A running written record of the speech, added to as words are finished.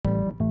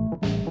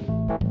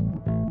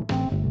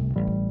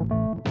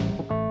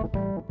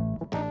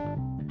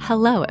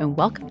Hello, and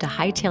welcome to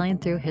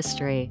Hightailing Through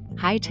History,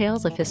 high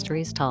tales of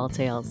history's tall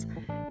tales.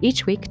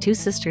 Each week, two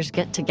sisters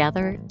get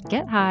together,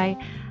 get high,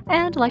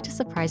 and like to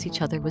surprise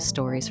each other with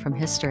stories from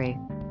history.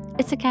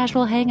 It's a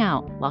casual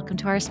hangout. Welcome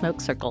to our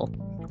smoke circle.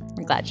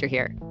 I'm glad you're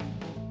here.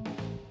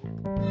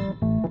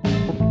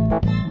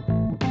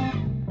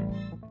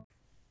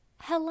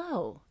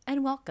 Hello,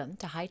 and welcome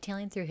to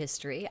Hightailing Through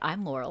History.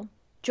 I'm Laurel.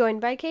 Joined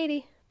by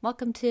Katie.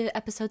 Welcome to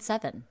episode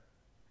 7.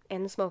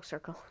 And the smoke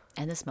circle.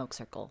 And the smoke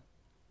circle.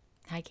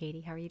 Hi,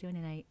 Katie. How are you doing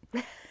tonight?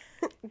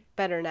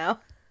 Better now.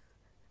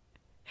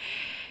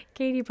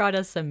 Katie brought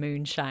us some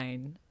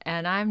moonshine,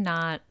 and I'm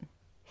not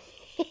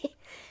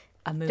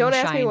a moonshine Don't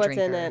ask me what's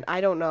drinker. in it. I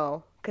don't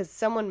know. Because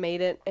someone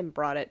made it and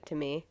brought it to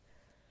me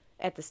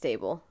at the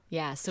stable.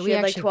 Yeah, so She we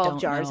had actually like 12 don't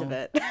jars know. of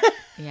it.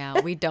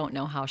 Yeah, we don't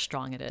know how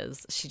strong it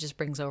is. She just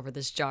brings over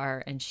this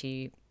jar, and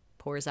she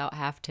pours out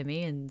half to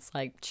me, and it's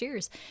like,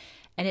 cheers.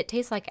 And it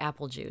tastes like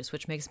apple juice,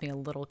 which makes me a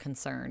little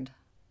concerned.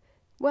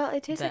 Well,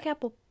 it tastes like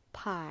apple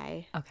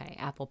pie. Okay,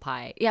 apple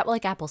pie. Yeah,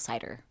 like apple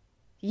cider.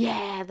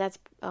 Yeah, it's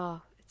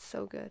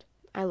so good.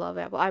 I love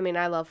apple. I mean,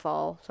 I love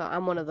fall, so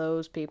I'm one of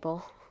those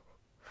people.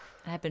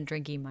 I've been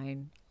drinking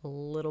mine a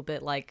little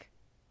bit like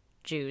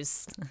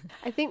juice.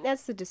 I think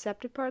that's the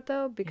deceptive part,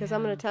 though, because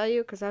I'm going to tell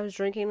you, because I was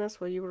drinking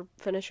this while you were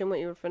finishing what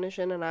you were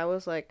finishing, and I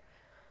was like,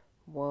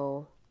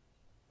 whoa.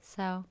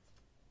 So,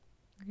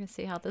 we're going to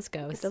see how this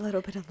goes. It's a little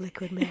bit of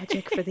liquid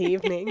magic for the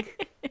evening.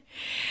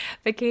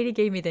 But Katie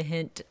gave me the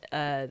hint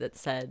that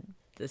said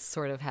this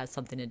sort of has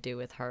something to do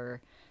with her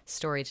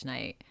story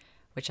tonight,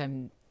 which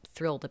I'm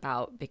thrilled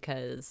about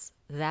because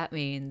that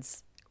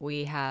means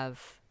we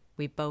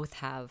both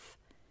have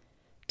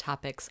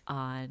topics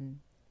on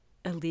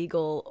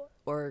illegal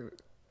or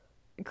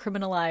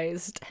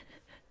criminalized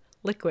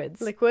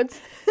liquids.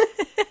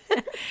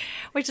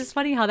 Which is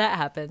funny how that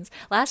happens.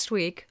 Last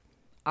week,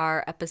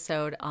 our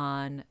episode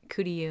on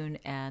Kudiyun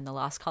and the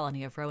Lost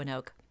Colony of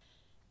Roanoke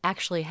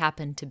actually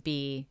happened to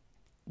be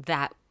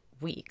that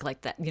week,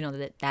 like that,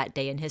 that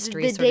day in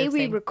history. The day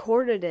we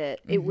recorded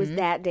it, it was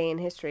that day in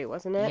history,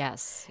 wasn't it?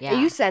 Yes. Yeah.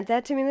 You sent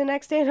that to me the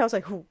next day, and I was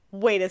like,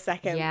 wait a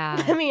second.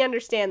 Yeah. Let me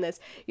understand this.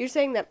 You're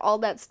saying that all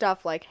that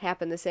stuff, like,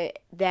 happened the same...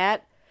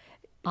 That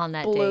on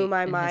that blew day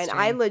my in mind.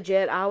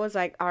 history. I was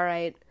like, all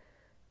right,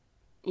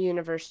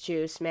 universe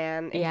juice,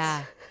 man.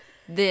 Yeah.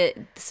 What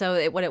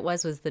it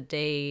was the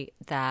day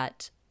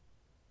that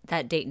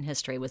date in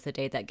history was the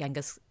day that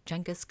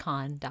Genghis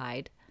Khan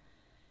died,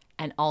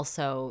 and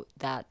also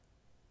that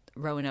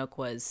Roanoke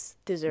was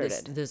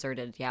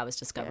deserted. Yeah, it was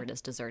discovered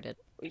as deserted.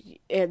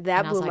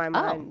 That blew my like,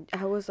 mind.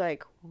 I was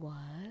like, what?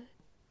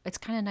 It's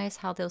kind of nice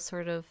how those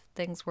sort of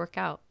things work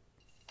out.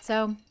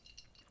 So,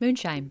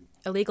 moonshine,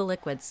 illegal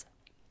liquids,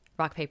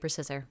 rock, paper,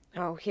 scissors.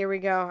 Oh, here we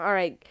go. All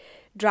right,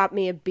 drop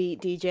me a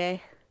beat,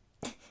 DJ.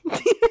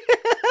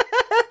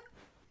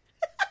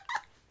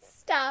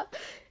 Stop.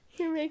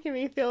 You're making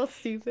me feel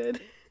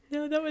stupid.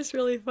 No, that was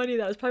really funny.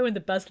 That was probably one of the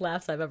best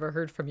laughs I've ever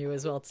heard from you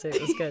as well, too.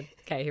 It was good.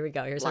 Okay, here we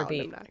go. Here's our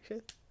beat.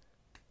 Obnoxious.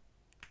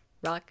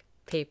 Rock,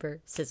 paper,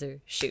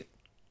 scissors, shoot.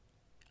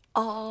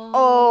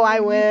 Oh,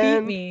 I win.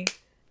 Beat me.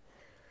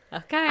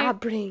 Okay. I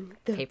bring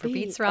the Paper beat.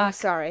 beats rock. Oh,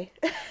 sorry.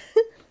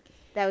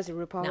 That was a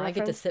RuPaul Now reference. I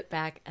get to sit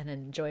back and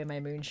enjoy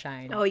my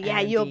moonshine. Oh, yeah,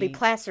 and you'll be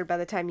plastered by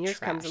the time yours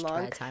trashed comes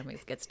along. by the time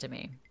it gets to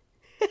me.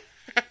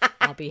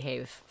 I'll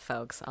behave,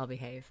 folks. I'll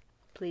behave.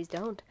 Please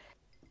don't.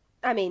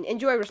 I mean,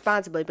 enjoy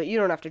responsibly, but you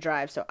don't have to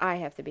drive, so I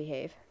have to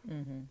behave.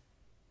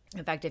 Mm-hmm.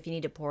 In fact, if you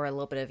need to pour a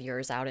little bit of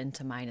yours out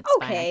into mine, it's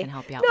Okay. fine. I can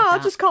help you out No, with I'll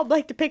that. just call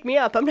Blake to pick me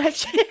up. I'm not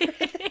sure.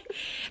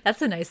 That's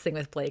the nice thing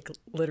with Blake.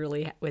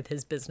 Literally, with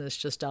his business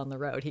just down the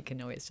road, he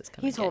can always just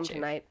come He's and get home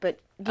you. tonight, but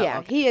yeah,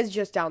 okay. he is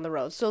just down the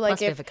road. So, like, Plus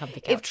we have a comfy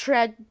couch.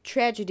 if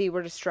tragedy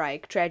were to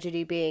strike,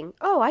 tragedy being,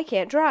 oh, I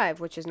can't drive,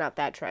 which is not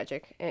that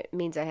tragic. It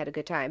means I had a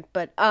good time.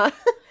 But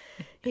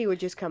he would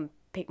just come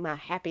pick my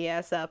happy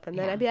ass up, and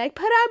then I'd be like,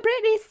 put on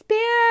Britney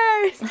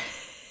Spears!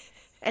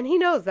 And he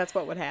knows that's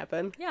what would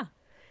happen. Yeah.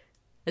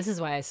 This is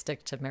why I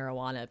stick to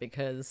marijuana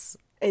because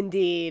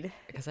Indeed.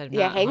 I'm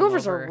Yeah, not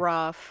hangovers hungover. are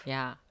rough.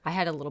 Yeah. I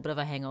had a little bit of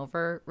a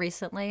hangover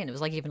recently, and it was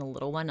like even a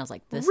little one. I was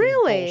like, this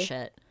Really? is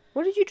bullshit.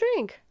 What did you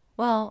drink?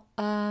 Well,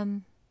 that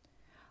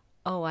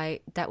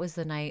was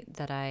the night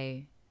that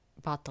I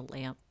bought the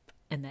lamp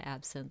and the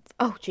absinthe.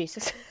 Oh,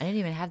 Jesus. I didn't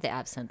even have the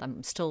absinthe.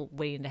 I'm still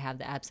waiting to have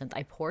the absinthe.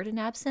 I poured an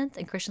absinthe,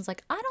 and Christian's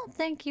like, I don't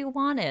think you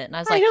want it. And I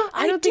was like,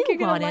 I don't think do you're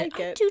gonna want like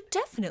I it. do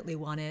definitely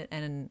want it.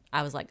 And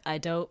I was like, I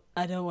don't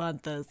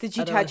want this. Did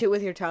you touch it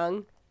with your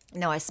tongue?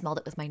 No, I smelled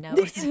it with my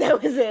nose. And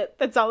that was it.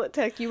 That's all it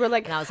took. You were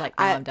like, And I was like,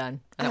 no, I'm done.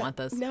 I don't want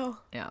this. No.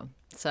 Yeah.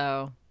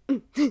 So,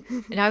 and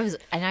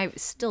I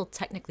still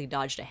technically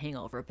dodged a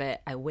hangover,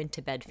 but I went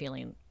to bed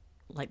feeling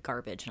like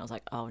garbage, and I was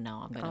like, oh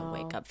no, I'm gonna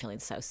wake up feeling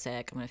so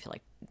sick. I'm gonna feel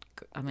like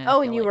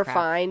and you were crap.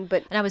 fine,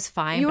 but And I was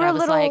fine. you but were I a was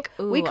little. like,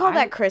 ooh, we call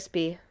that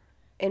crispy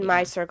in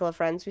my circle of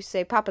friends. We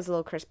say Papa's a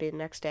little crispy the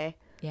next day.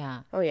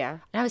 Yeah. Oh yeah.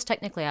 And I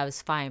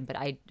was fine, but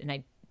I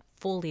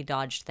fully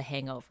dodged the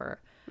hangover.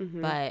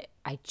 Mm-hmm. But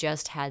I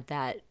just had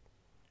that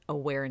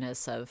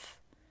awareness of,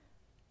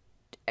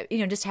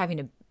 just having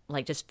to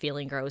like just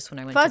feeling gross when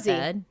I went Fuzzy. to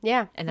bed.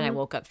 Yeah. And then I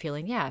woke up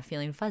feeling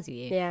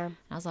fuzzy. Yeah.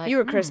 I was like, You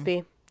were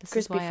crispy. this is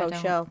Crispy why I faux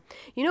don't show.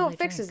 You know really what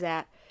fixes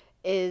that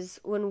is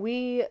when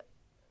we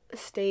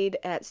stayed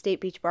at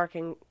State Beach Park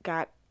and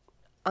got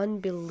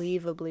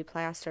unbelievably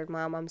plastered.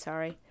 Mom, I'm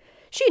sorry.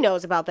 She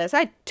knows about this.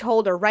 I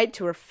told her right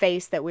to her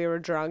face that we were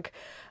drunk.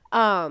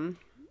 And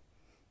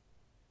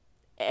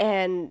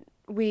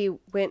we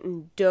went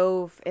and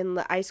dove in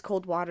the ice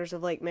cold waters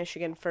of Lake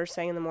Michigan first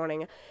thing in the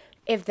morning.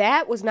 If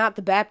that was not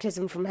the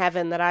baptism from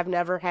heaven that I've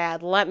never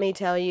had, let me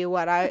tell you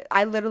what,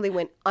 I literally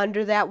went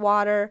under that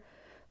water,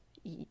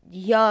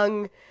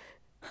 young,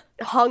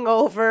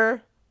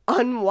 hungover,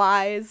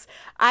 unwise.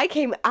 I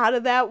came out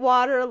of that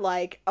water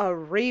like a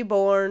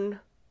reborn.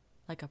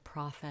 Like a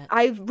prophet.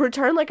 I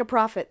returned like a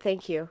prophet,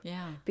 thank you.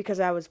 Yeah. Because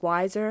I was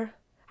wiser.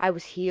 I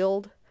was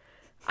healed.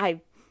 I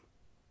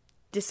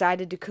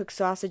decided to cook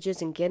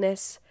sausages in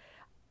Guinness.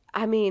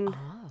 I mean,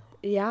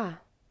 yeah,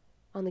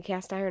 on the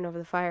cast iron over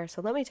the fire.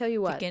 So let me tell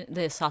you what.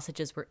 The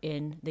sausages were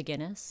in the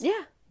Guinness?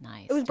 Yeah.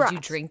 Nice. It was Did you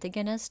brats. drink the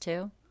Guinness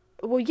too?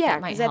 Well, yeah,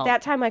 That might because at help.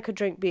 that time I could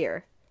drink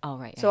beer. Oh,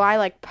 right. So I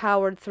like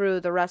powered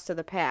through the rest of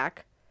the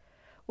pack.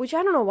 Which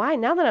I don't know why.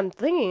 Now that I'm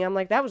thinking, I'm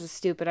like, that was a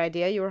stupid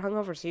idea. You were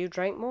hungover, so you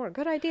drank more.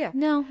 Good idea.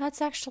 No,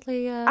 that's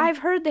actually... I've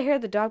heard the hair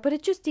of the dog, but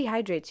it just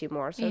dehydrates you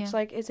more. So it's Yeah.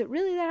 like, is it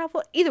really that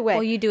helpful? Either way.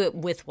 Well, you do it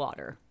with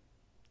water.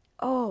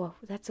 Oh,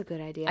 that's a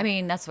good idea. I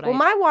mean, that's what well,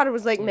 my water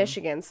was Lake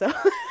Michigan, so...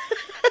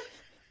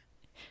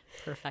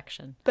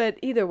 Perfection. But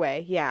either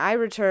way, yeah, I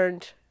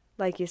returned,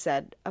 like you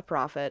said, a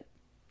prophet.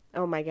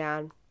 Oh my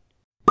God.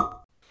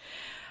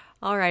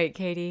 All right,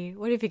 Katie,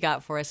 what have you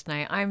got for us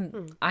tonight?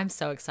 I'm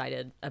so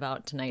excited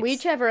about tonight's... We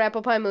each have our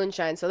apple pie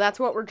moonshine, so that's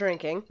what we're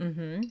drinking.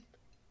 Mm-hmm.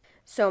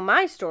 So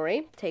my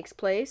story takes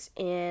place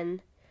in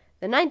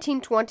the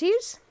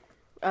 1920s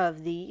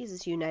of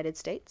these United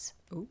States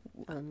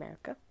of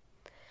America.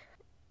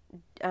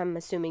 I'm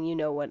assuming you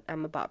know what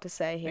I'm about to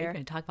say Are you here.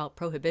 going to talk about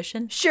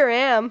prohibition? Sure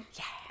am.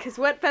 Yeah. Because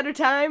what better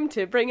time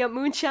to bring up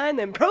moonshine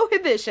than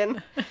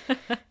prohibition?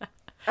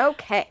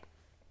 Okay.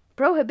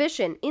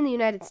 Prohibition in the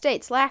United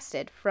States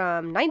lasted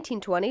from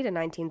 1920 to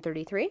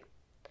 1933.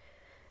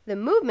 The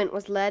movement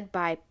was led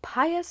by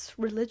pious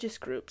religious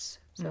groups.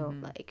 So,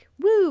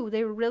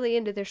 they were really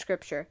into their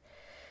scripture.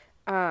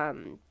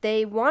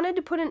 They wanted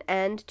to put an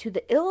end to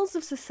the ills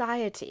of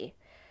society,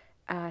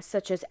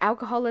 such as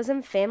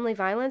alcoholism, family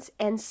violence,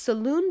 and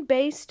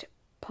saloon-based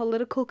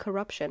political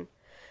corruption.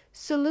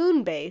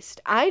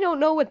 Saloon-based. I don't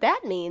know what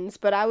that means,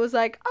 but I was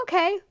like,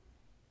 okay,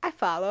 I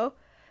follow.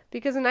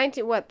 Because in the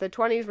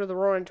 20s were the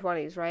Roaring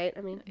 20s, right?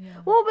 I mean,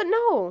 well, but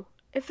no.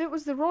 If it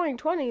was the Roaring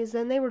 20s,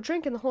 then they were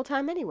drinking the whole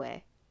time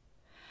anyway.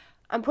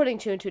 I'm putting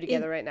two and two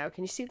together right now.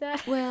 Can you see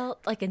that? Well,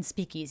 like in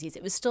speakeasies,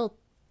 it was still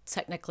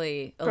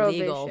technically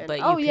illegal, Prohibition. but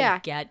you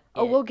could get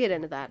Oh, it. we'll get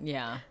into that.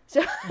 Yeah.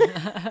 So,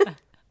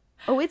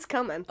 it's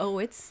coming. Oh,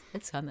 it's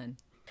coming.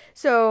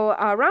 So,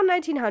 around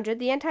 1900,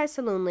 the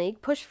Anti-Saloon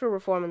League pushed for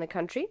reform in the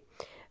country,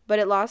 but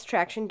it lost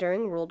traction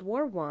during World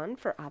War I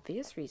for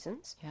obvious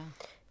reasons. Yeah.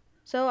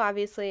 So,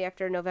 obviously,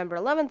 after November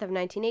 11th of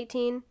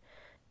 1918,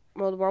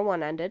 World War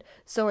I ended.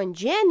 So, in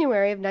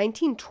January of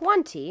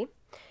 1920,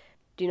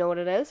 do you know what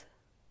it is?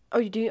 Oh,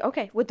 you do?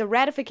 Okay. With the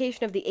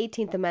ratification of the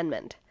 18th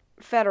Amendment,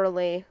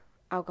 federally,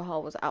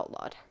 alcohol was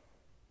outlawed.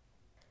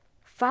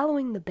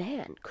 Following the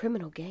ban,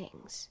 criminal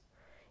gangs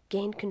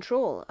gained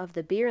control of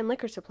the beer and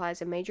liquor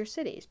supplies in major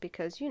cities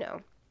because,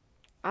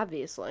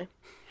 obviously,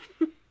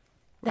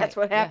 that's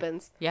Right, what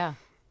happens. Yeah.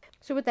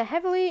 So with the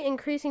heavily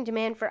increasing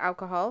demand for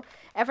alcohol,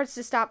 efforts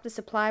to stop the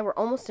supply were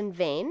almost in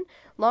vain.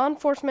 Law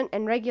enforcement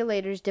and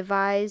regulators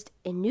devised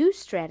a new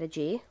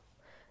strategy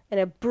and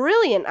a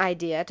brilliant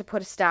idea to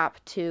put a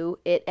stop to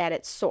it at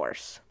its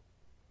source.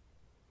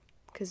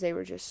 Because they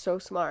were just so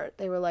smart.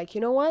 They were like,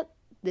 you know what?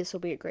 This will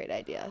be a great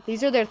idea.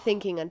 These are their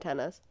thinking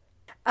antennas.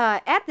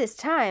 At this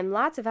time,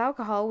 lots of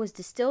alcohol was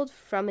distilled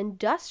from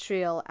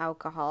industrial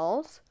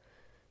alcohols.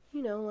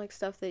 Like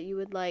stuff that you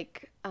would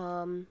like...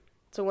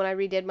 So when I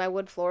redid my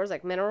wood floors,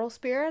 like mineral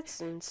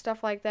spirits and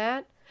stuff like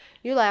that,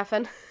 you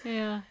laughing.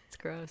 Yeah, it's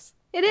gross.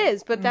 It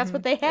is, but that's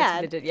what they That's what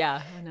had. they did.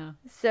 Yeah, I know.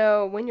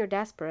 So when you're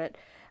desperate,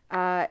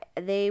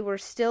 they were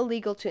still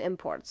legal to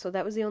import. So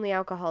that was the only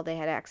alcohol they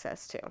had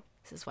access to.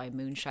 This is why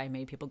moonshine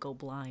made people go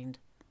blind.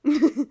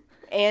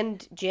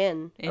 And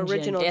gin. And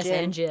original gin. gin.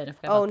 Yes, and gin. I forgot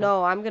Oh, about that.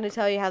 no, I'm going to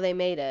tell you how they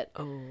made it.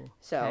 Oh,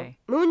 So okay.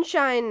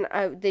 moonshine,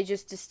 they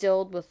just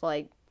distilled with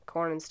like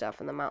corn and stuff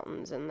in the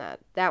mountains, and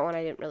that one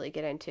I didn't really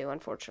get into,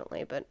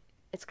 unfortunately, but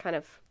it's kind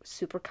of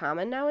super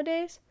common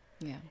nowadays.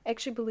 Yeah.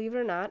 Actually, believe it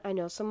or not, I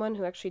know someone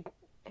who actually,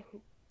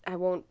 I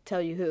won't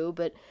tell you who,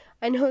 but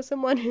I know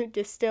someone who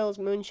distills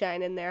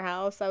moonshine in their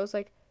house. I was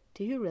like,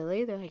 do you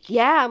really? They're like,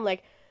 yeah. I'm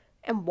like,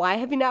 and why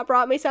have you not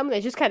brought me some? They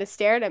just kind of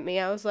stared at me.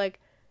 I was like,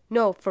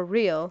 no, for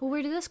real. Well,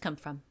 where did this come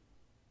from?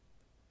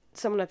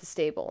 Someone at the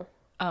stable.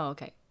 Oh,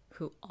 okay.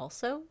 Who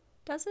also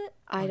does it?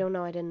 I don't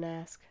know. I didn't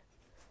ask.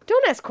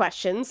 Don't ask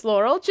questions,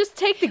 Laurel. Just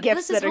take the Well,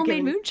 gifts this is that are homemade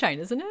given. moonshine,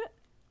 isn't it?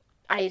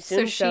 I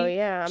assume so,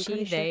 yeah. I'm she,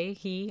 pretty sure. they,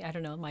 he, I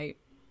don't know, might.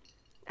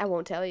 I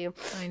won't tell you.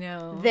 I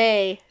know.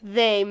 They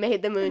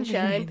made the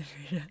moonshine.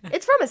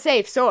 It's from a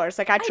safe source.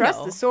 Like, I trust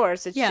know. the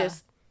source. It's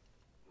just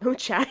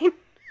moonshine.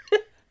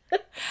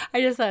 I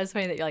just thought it was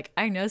funny that you're like,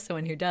 I know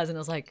someone who does. And I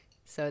was like,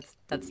 so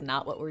that's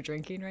not what we're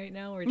drinking right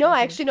now? No,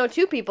 I actually know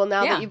 2 people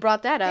now that you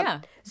brought that up. Yeah.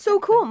 So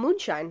cool.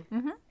 Moonshine.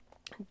 Mm-hmm.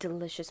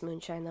 Delicious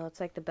moonshine, though. It's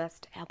like the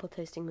best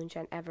apple-tasting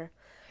moonshine ever.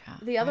 Yeah,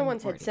 the other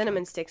ones had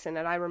cinnamon sticks in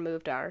it. I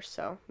removed ours,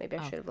 so maybe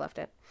I should have left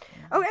it.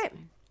 Yeah, okay.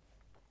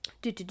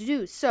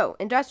 So,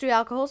 industrial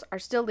alcohols are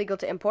still legal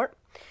to import.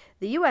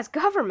 The U.S.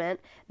 government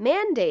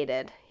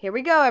mandated, here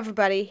we go,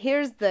 everybody.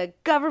 Here's the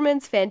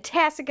government's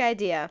fantastic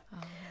idea. Oh,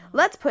 no.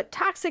 Let's put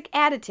toxic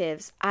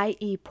additives,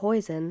 i.e.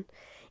 poison,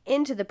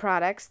 into the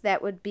products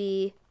that would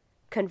be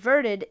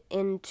converted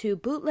into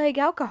bootleg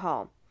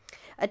alcohol,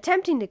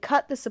 attempting to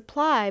cut the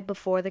supply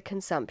before the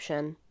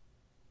consumption.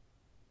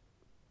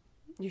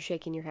 You're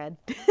shaking your head.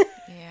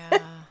 Yeah.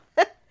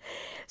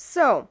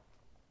 So,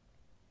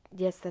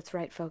 yes, that's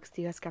right, folks.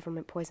 The U.S.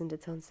 government poisoned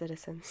its own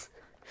citizens.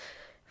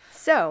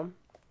 So,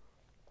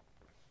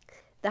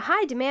 the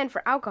high demand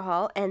for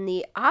alcohol and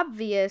the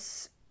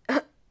obvious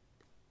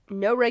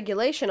no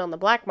regulation on the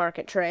black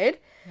market trade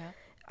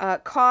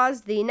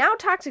caused the now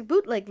toxic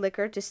bootleg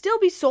liquor to still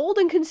be sold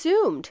and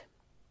consumed.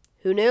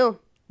 Who knew?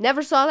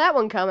 Never saw that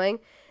one coming.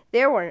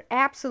 There were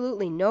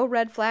absolutely no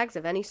red flags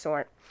of any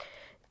sort.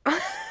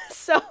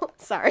 So,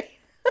 sorry.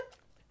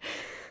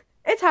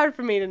 It's hard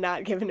for me to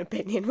not give an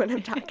opinion when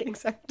I'm talking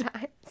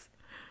sometimes.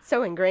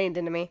 So ingrained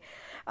into me.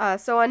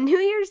 So on New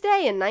Year's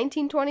Day in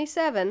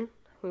 1927,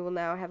 we will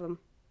now have a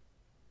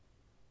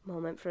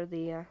moment for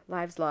the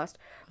lives lost.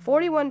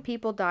 41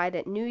 people died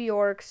at New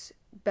York's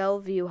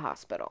Bellevue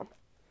Hospital.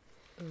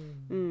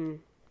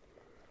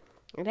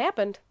 It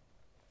happened.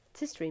 It's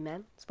history,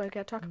 man. That's why we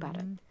gotta talk about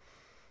it.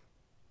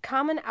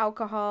 Common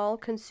alcohol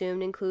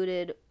consumed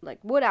included like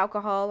wood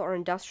alcohol or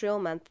industrial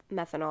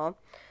methanol,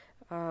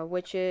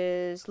 which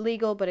is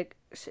legal but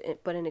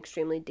an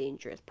extremely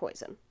dangerous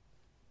poison.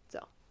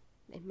 So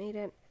they made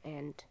it,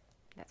 and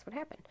that's what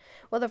happened.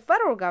 Well, the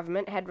federal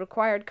government had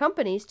required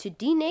companies to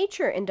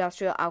denature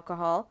industrial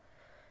alcohol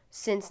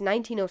since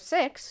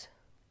 1906.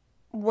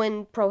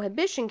 When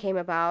Prohibition came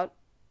about,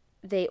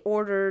 they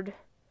ordered,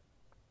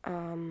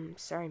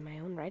 sorry, my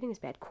own writing is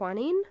bad,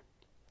 quinine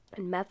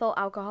and methyl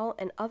alcohol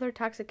and other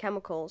toxic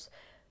chemicals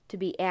to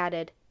be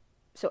added,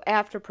 so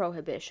after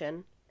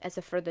Prohibition, as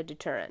a further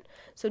deterrent.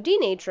 So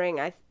denaturing,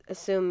 I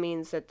assume,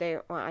 means that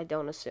I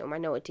don't assume, I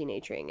know what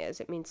denaturing is.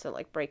 It means to,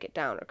 like, break it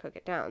down or cook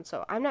it down.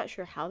 So I'm not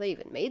sure how they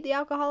even made the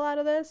alcohol out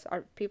of this.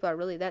 People are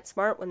really that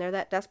smart when they're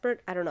that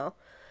desperate? I don't know.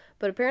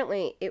 But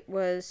apparently it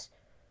was,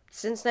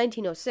 since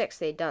 1906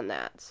 they'd done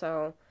that,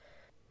 so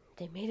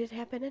they made it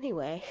happen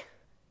anyway.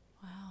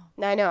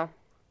 Wow. I know.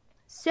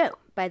 So,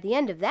 by the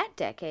end of that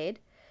decade,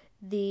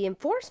 the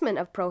enforcement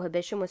of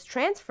Prohibition was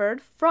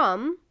transferred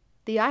from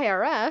the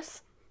IRS.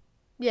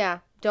 Yeah,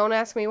 don't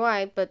ask me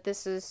why, but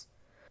this is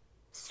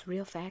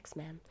real facts,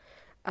 man.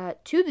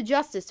 To the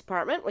Justice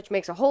Department, which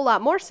makes a whole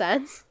lot more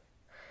sense.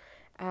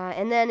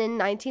 And then in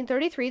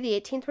 1933,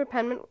 the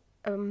 18th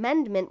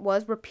Amendment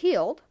was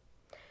repealed.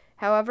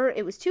 However,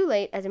 it was too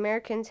late, as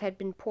Americans had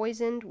been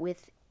poisoned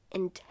with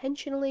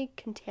intentionally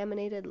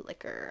contaminated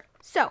liquor.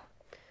 So,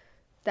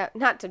 that,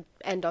 not to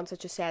end on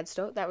such a sad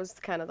note, that was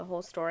kind of the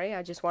whole story.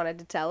 I just wanted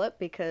to tell it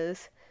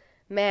because,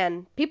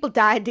 man, people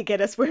died to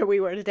get us where we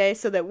were today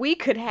so that we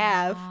could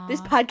have, this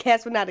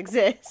podcast would not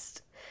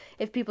exist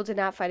if people did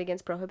not fight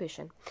against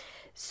Prohibition.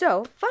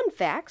 So, fun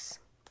facts.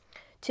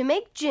 To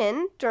make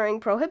gin during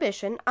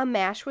Prohibition, a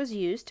mash was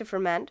used to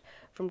ferment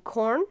from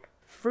corn,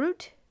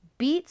 fruit,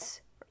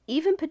 beets,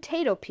 even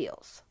potato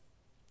peels.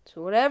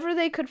 So whatever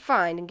they could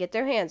find and get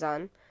their hands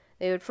on,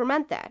 they would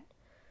ferment that.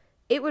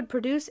 It would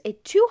produce a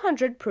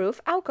 200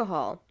 proof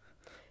alcohol.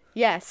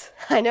 Yes,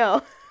 I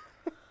know.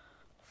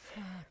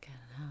 Fucking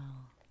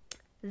hell.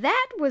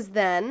 That was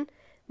then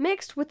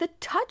mixed with a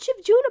touch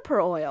of juniper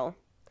oil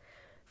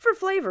for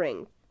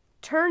flavoring.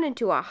 Turned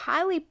into a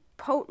highly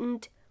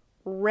potent,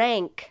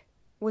 rank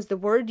was the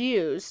word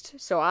used,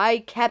 so I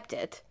kept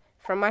it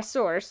from my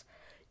source,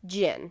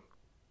 gin.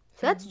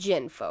 So that's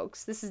gin,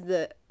 folks. This is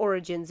the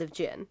origins of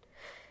gin.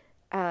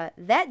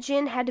 That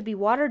gin had to be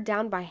watered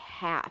down by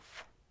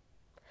half,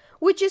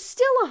 which is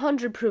still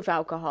 100 proof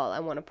alcohol, I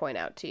want to point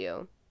out to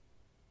you.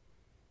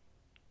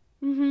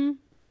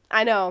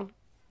 I know.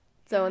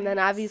 So, and then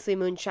obviously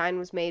moonshine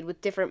was made with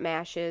different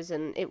mashes,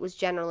 and it was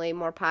generally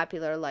more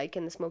popular, like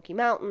in the Smoky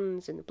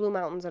Mountains and the Blue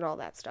Mountains and all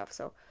that stuff.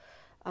 So,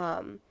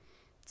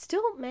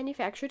 still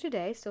manufactured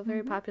today, still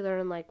very popular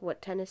in, like,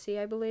 Tennessee,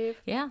 I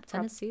believe. Yeah,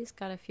 Tennessee's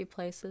got a few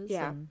places.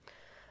 Yeah.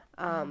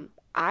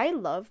 I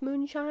love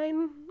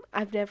moonshine.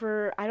 I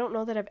don't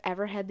know that I've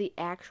ever had the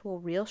actual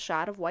real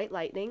shot of White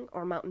Lightning,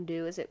 or Mountain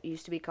Dew as it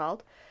used to be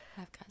called.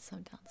 I've got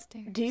some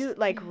downstairs. Do you,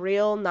 like,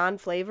 real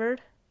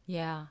non-flavored?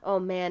 Yeah. Oh,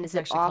 man, is it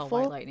actually awful?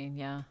 called White Lightning,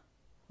 yeah.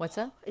 What's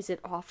that? Is it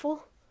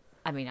awful?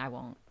 I mean, I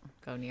won't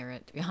go near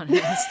it, to be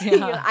honest.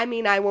 Yeah. I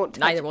mean, I won't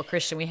touch Neither will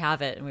Christian. We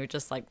have it, and we were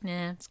just like,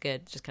 nah, it's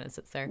good. It just kind of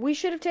sits there. We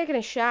should have taken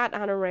a shot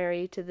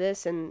honorary to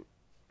this, and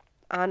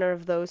honor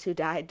of those who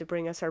died to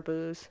bring us our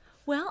booze.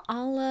 Well,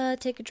 I'll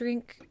take a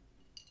drink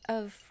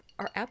of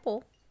our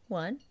apple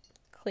one.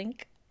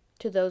 Clink.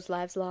 To those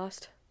lives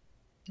lost.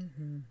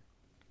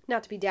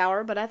 Not to be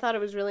dour, but I thought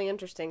it was really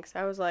interesting because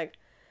I was like,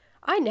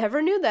 I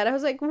never knew that. I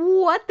was like,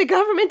 what? The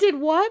government did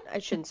what?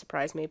 It shouldn't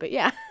surprise me, but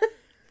yeah.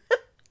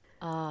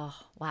 Oh,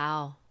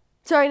 wow.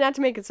 Sorry not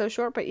to make it so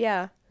short, but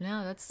yeah.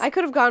 No, that's... I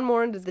could have gone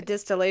more into the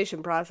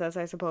distillation process,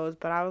 I suppose,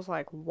 but I was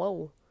like,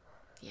 whoa.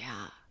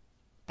 Yeah.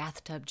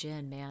 Bathtub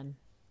gin, man.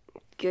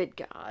 Good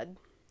God.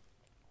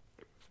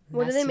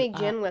 What do they make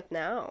gin with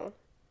now?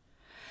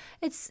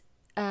 It's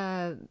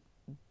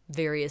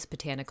various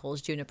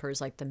botanicals.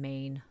 Juniper's like the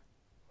main.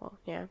 Well,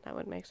 yeah, that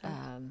would make sense.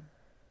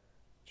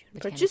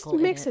 But Botanical just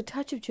in mix it. a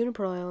touch of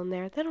juniper oil in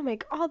there. That'll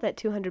make all that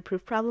 200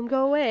 proof problem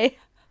go away.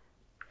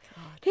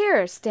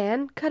 Here,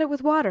 Stan, cut it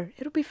with water.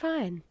 It'll be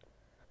fine.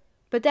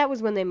 But that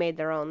was when they made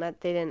their own.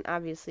 That they didn't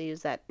obviously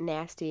use that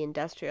nasty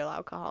industrial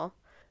alcohol.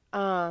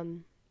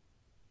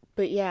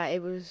 But yeah,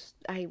 it was...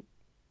 I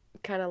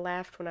kind of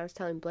laughed when I was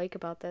telling Blake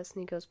about this,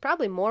 and he goes,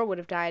 probably more would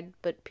have died,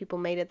 but people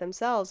made it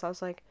themselves. I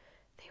was like,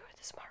 they were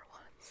the smart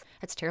ones.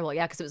 That's terrible.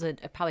 Yeah, because it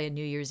was probably a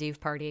New Year's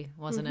Eve party,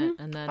 wasn't it?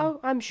 And then... Oh,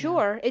 I'm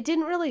sure. It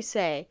didn't really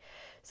say.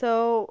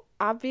 So,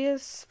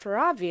 for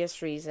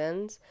obvious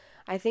reasons,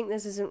 I think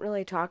this isn't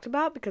really talked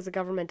about because the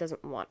government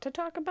doesn't want to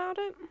talk about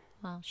it.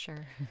 Well,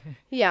 sure.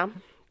 Yeah.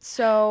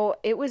 So,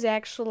 it was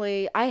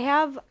actually, I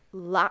have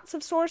lots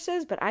of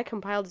sources, but I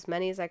compiled as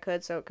many as I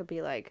could so it could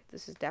be like,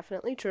 this is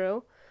definitely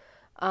true.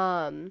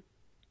 But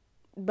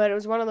it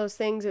was one of those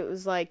things, it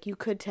was like, you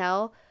could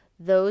tell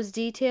those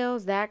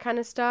details, that kind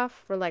of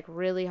stuff, were like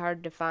really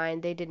hard to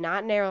find. They did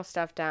not narrow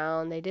stuff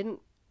down. They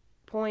didn't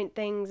point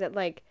things at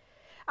like,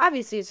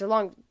 obviously it's a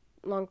long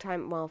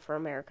time, well, for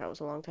America it was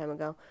a long time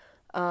ago,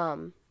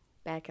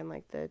 back in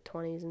like the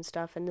 20s and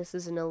stuff, and this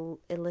is an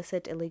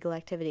illicit, illegal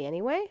activity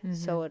anyway,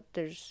 so it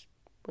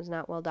was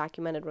not well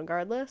documented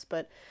regardless,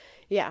 but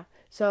yeah,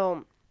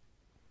 so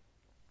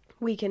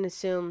we can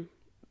assume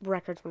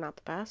records were not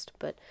the best,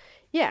 but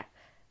yeah,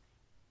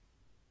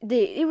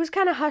 it was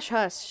kind of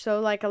hush-hush, so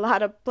like a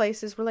lot of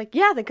places were like,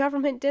 yeah, the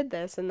government did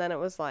this, and then it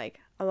was like,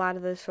 a lot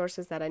of the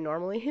sources that I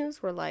normally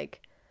use were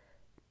like,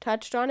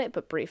 touched on it,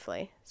 but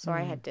briefly, so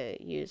I had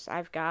to use,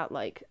 I've got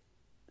like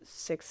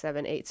 6,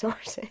 7, 8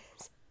 sources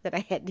that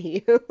I had to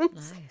use.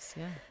 Nice,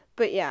 yeah.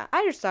 But yeah,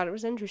 I just thought it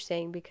was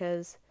interesting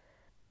because,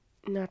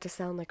 not to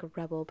sound like a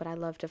rebel, but I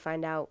love to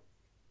find out,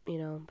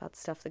 about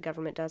stuff the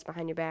government does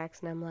behind your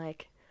backs, and I'm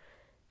like,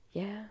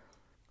 yeah.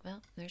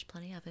 Well, there's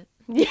plenty of it.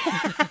 Yeah.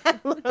 I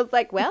was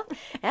like, well,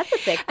 that's a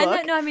thick book.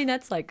 And no, I mean,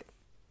 that's like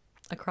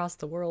across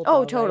the world. Oh,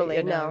 though, totally.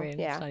 Right? No, I mean,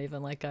 yeah. It's not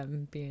even like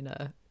I'm being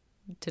a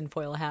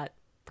tinfoil hat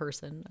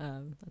person.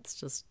 That's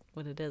just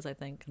what it is, I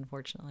think,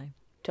 unfortunately.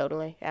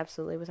 Totally.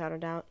 Absolutely. Without a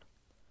doubt.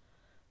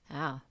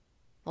 Yeah.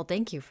 Well,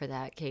 thank you for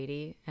that,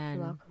 Katie. And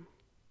You're welcome.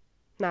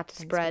 Not to thanks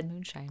for the spread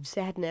moonshine.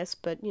 sadness,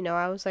 but,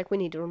 I was like, we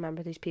need to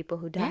remember these people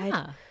who died.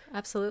 Yeah,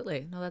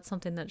 absolutely. No, that's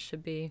something that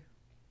should be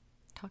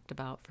talked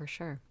about for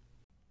sure.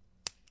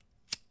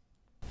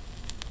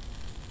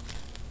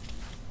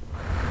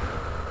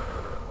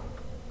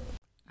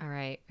 All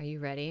right. Are you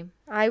ready?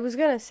 I was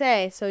going to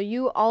say, so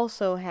you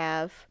also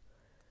have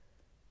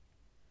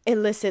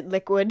illicit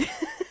liquid.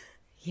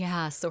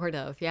 Yeah, sort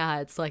of. Yeah,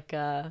 it's like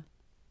a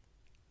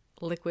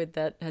liquid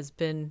that has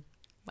been,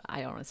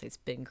 I don't want to say it's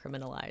been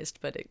criminalized,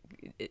 but it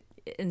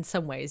in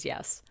some ways,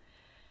 yes.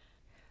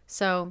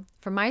 So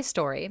for my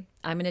story,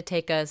 I'm going to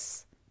take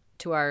us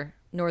to our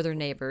northern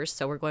neighbors.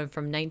 So we're going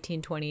from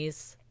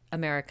 1920s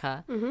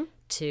America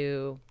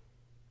to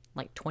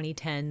like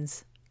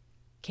 2010s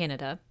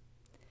Canada.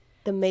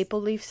 The Maple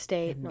Leaf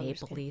State. The No, I'm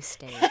just Maple kidding. Leaf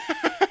State.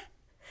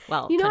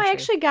 Well, I country.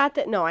 actually got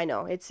that. No, I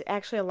know. It's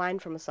actually a line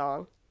from a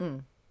song.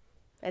 Mm.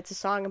 It's a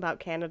song about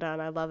Canada,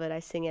 and I love it. I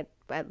sing it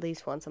at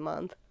least once a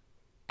month.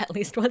 At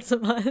least once a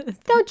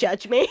month. Don't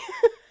judge me.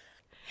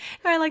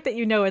 I like that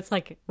it's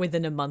like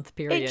within a month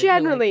period. It You're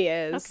generally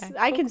like, is. okay,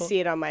 I cool, can cool. see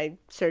it on my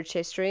search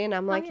history, and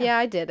I'm like, yeah. yeah,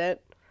 I did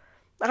it.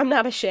 I'm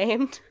not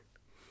ashamed.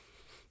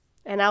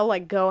 And I'll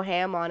like go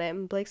ham on it.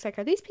 And Blake's like,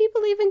 are these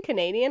people even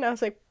Canadian? I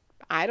was like,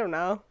 I don't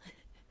know.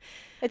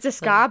 It's a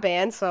ska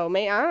band, so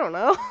I don't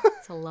know.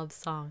 It's a love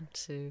song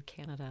to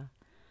Canada.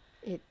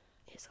 It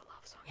is a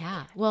love song.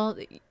 Yeah. Well,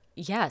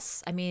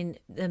 yes. I mean,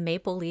 the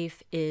maple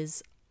leaf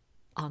is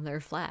on their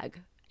flag,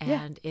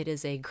 and it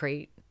is a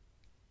great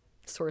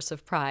source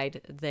of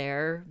pride,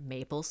 their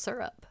maple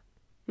syrup.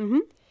 Mm-hmm.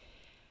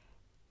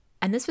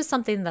 And this was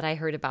something that I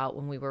heard about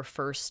when we were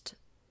first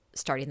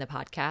starting the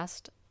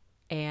podcast,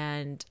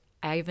 and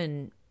I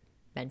even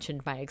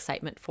mentioned my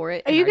excitement for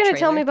it. Are you going to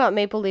tell me about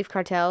Maple Leaf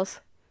cartels?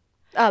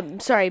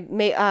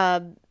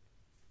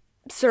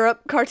 Syrup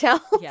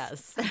cartels?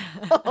 Yes.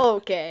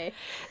 Okay.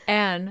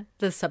 And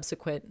the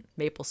subsequent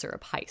maple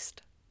syrup heist.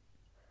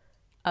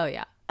 Oh,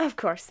 yeah. Of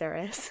course there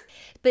is.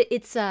 But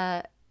it's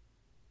yes,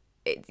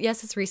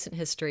 it's recent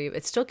history.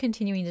 It's still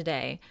continuing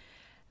today,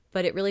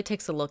 but it really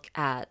takes a look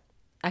at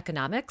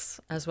economics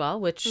as well,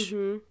 which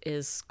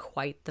is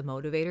quite the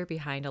motivator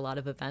behind a lot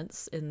of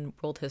events in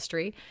world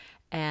history.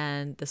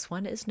 And this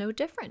one is no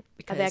different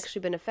because I've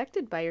actually been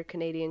affected by your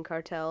Canadian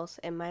cartels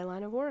in my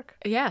line of work.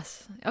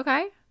 yes.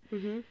 Okay.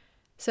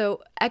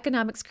 So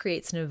economics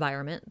creates an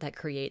environment that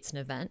creates an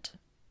event.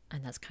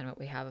 And that's kind of what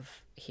we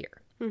have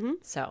here.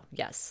 So,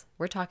 yes,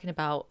 we're talking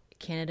about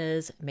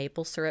Canada's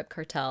maple syrup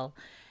cartel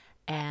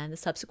and the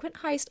subsequent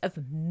heist of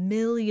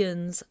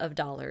millions of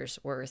dollars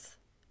worth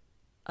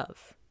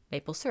of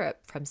maple syrup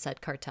from said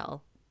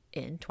cartel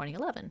in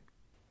 2011.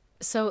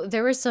 So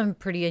there were some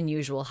pretty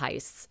unusual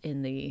heists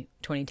in the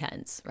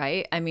 2010s,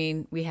 right? I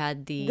mean, we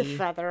had The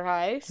feather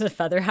heist. the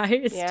feather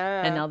heist,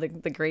 Yeah. and now the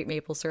great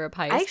maple syrup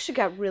heist. I actually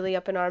got really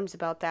up in arms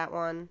about that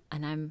one.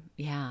 and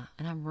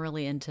I'm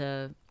really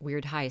into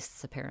weird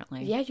heists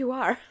apparently. Yeah, you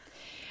are.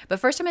 But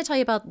first, I'm going to tell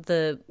you about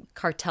the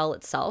cartel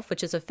itself,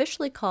 which is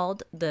officially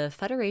called the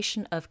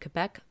Federation of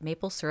Quebec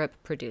Maple Syrup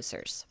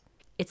Producers.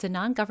 It's a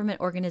non-government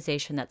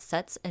organization that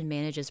sets and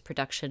manages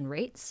production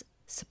rates,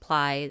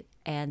 supply,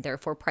 and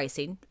therefore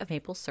pricing of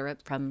maple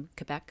syrup from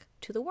Quebec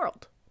to the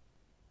world.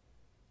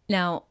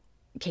 Now,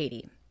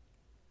 Katie,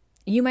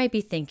 you might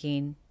be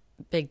thinking,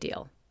 big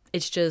deal.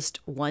 It's just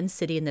one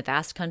city in the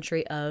vast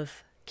country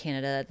of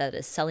Canada that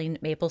is selling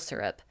maple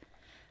syrup.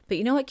 But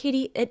you know what,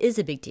 Katie? It is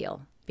a big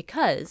deal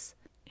because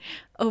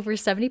over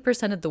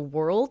 70% of the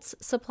world's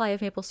supply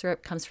of maple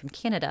syrup comes from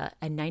Canada,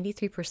 and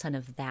 93%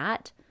 of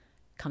that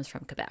comes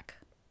from Quebec.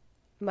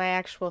 My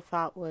actual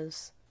thought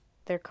was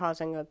they're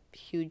causing a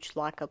huge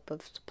lockup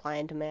of supply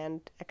and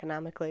demand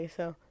economically,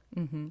 so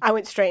I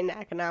went straight into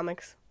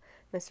economics.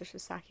 Mr.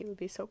 Sasaki would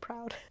be so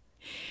proud.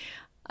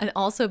 And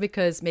also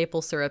because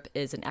maple syrup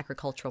is an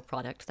agricultural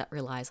product that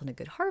relies on a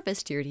good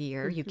harvest year to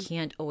year, you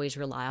can't always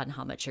rely on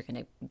how much you're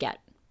going to get.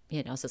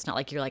 You know, so it's not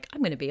like you're like,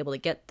 I'm going to be able to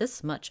get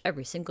this much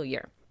every single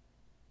year.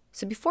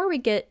 So before we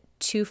get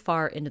too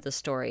far into the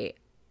story,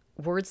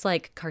 words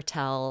like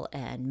cartel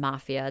and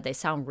mafia, they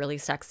sound really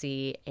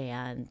sexy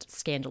and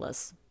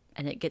scandalous.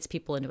 And it gets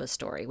people into a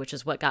story, which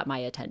is what got my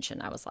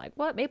attention. I was like,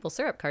 what? Maple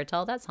syrup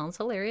cartel? That sounds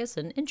hilarious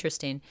and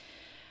interesting.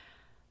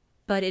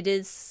 But it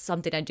is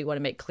something I do want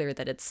to make clear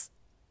that it's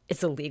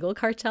a legal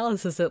cartel.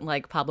 This isn't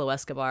like Pablo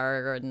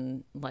Escobar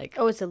and like...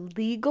 Oh, it's a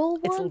legal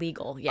one? It's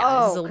legal, yeah.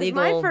 Oh, this is a 'cause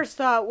legal... my first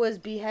thought was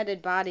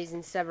beheaded bodies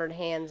and severed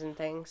hands and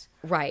things.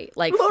 Right.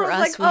 Like I for was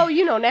us...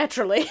 like,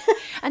 naturally.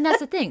 And that's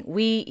the thing.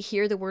 We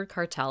hear the word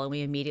cartel and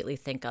we immediately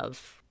think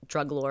of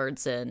drug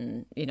lords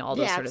and, you know, all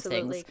those sort of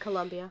absolutely. things.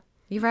 Colombia.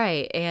 You're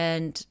right.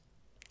 And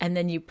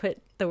then you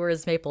put the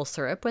words maple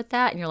syrup with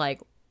that and you're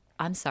like,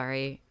 I'm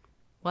sorry,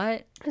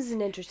 what? This is an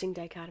interesting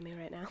dichotomy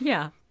right now.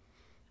 Yeah.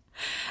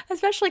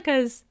 Especially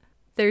because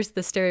there's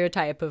the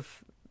stereotype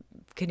of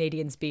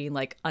Canadians being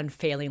like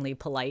unfailingly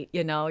polite,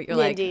 you know? You're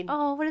like, Indeed.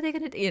 oh, what are they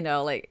going to do? You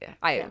know, like,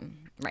 right.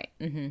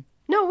 Mm-hmm.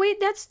 No, wait,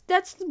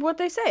 that's what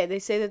they say. They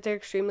say that they're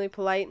extremely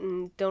polite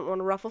and don't want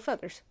to ruffle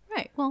feathers.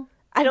 Right. Well,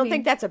 I don't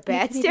think that's a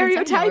bad Canadians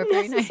anyhow stereotype are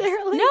very nice.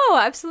 necessarily. No,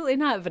 absolutely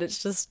not. But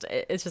it's just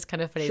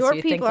kind of funny. Short So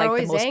you people think are like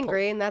always the most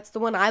angry, and that's the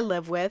one I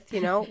live with,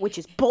 you know, which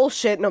is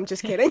bullshit. No, I'm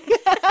just kidding.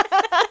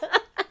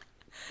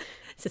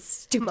 It's the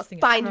stupidest thing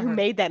I've Find ever who heard.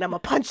 made that, and I'm gonna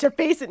punch their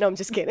face. No, I'm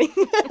just kidding.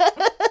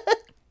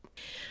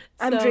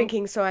 I'm So-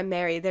 drinking, so I'm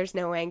married. There's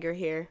no anger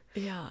here.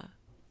 Yeah.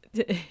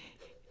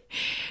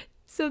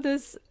 So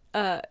this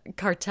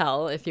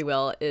cartel, if you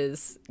will,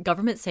 is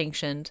government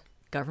sanctioned,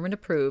 government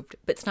approved,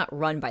 but it's not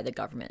run by the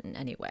government in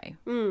any way.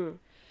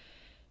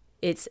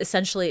 It's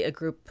essentially a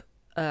group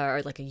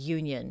or like a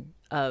union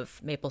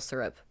of maple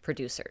syrup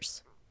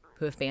producers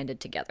who have banded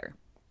together.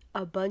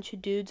 A bunch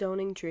of dudes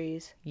owning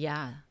trees.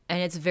 Yeah. And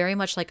it's very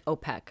much like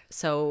OPEC.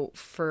 So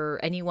for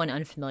anyone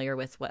unfamiliar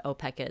with what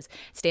OPEC is,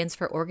 it stands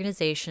for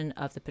Organization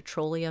of the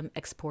Petroleum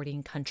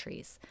Exporting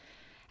Countries.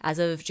 As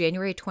of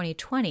January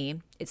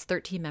 2020, its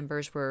 13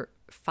 members were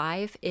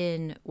 5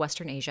 in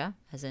Western Asia,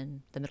 as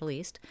in the Middle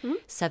East,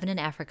 7 in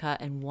Africa,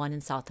 and 1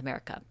 in South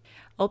America.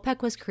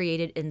 OPEC was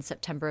created in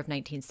September of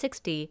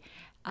 1960,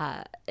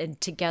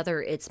 and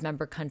together its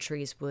member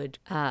countries would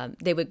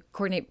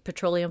coordinate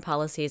petroleum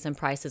policies and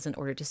prices in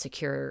order to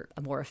secure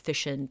a more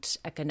efficient,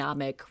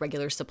 economic,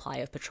 regular supply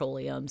of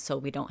petroleum, so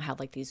we don't have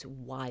like these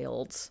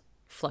wild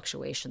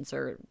fluctuations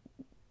or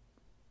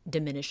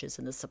diminishes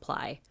in the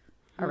supply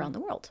around the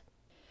world.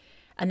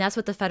 And that's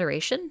what the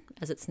Federation,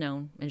 as it's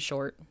known in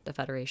short, the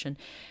Federation,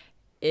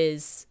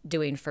 is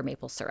doing for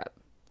maple syrup.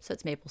 So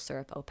it's maple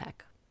syrup OPEC.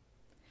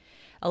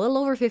 A little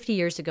over 50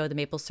 years ago, the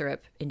maple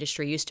syrup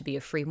industry used to be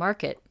a free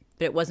market,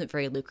 but it wasn't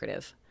very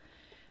lucrative.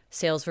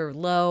 Sales were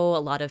low. A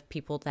lot of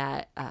people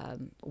that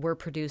were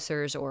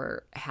producers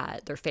or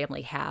had their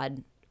family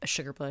had a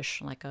sugar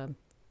bush, like a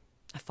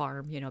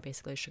farm, you know,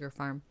 basically a sugar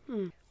farm,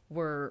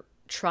 were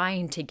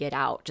trying to get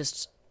out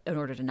just in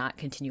order to not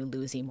continue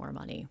losing more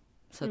money.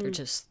 So they're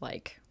just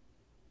like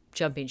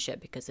jumping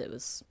ship because it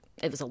was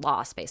a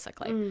loss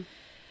basically. And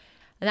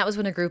that was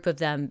when a group of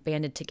them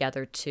banded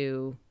together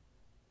to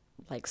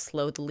like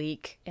slow the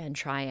leak and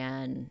try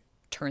and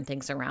turn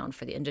things around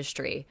for the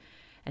industry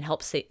and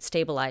help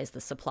stabilize the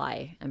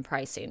supply and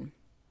pricing.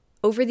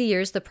 Over the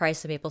years, the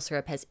price of maple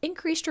syrup has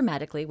increased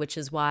dramatically, which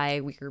is why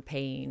we're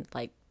paying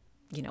like,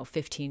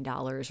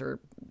 $15 or,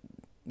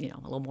 a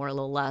little more, a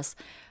little less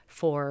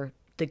for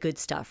the good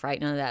stuff, right?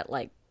 None of that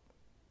like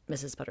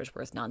Mrs.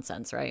 Buttersworth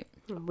nonsense, right?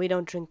 We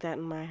don't drink that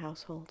in my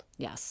household.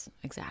 Yes,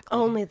 exactly.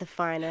 Only the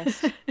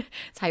finest.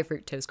 It's high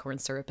fructose corn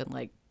syrup and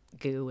like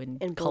goo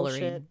and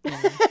coloring.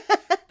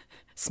 Bullshit.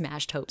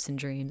 Smashed hopes and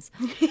dreams.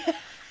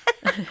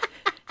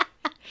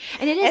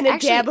 And it is And a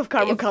actually, dab of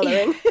caramel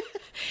coloring.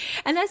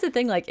 And that's the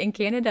thing, like in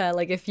Canada,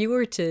 like if you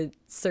were to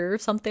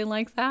serve something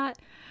like that,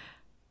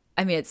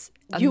 I mean, it's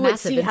a You would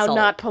massive see how insult.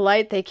 not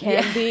polite they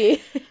can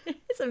be.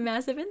 It's a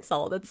massive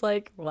insult. It's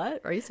like,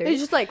 what? Are you They serious?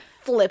 just like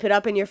flip it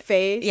up in your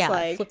face. Yeah,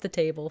 like, flip the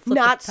table. Flip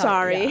not the towel.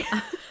 sorry.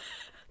 Yeah.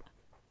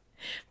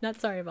 Not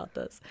sorry about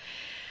this.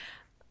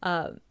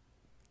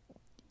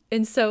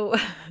 And so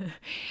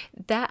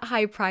that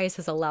high price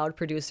has allowed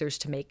producers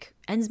to make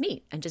ends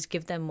meet and just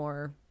give them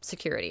more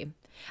security.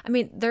 I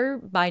mean, they're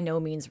by no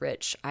means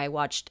rich. I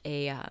watched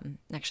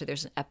actually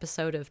there's an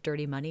episode of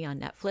Dirty Money on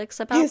Netflix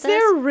about Is this.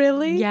 there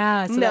really?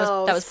 Yeah, so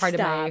No, that was part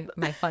stop. of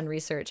my fun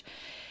research.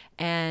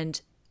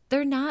 And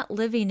they're not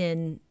living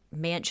in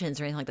mansions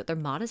or anything like that. They're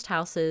modest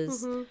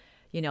houses,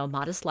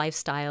 modest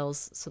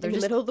lifestyles. So they're In the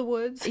just middle of the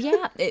woods.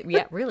 yeah,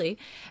 really.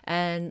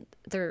 And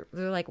they're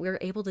like, we're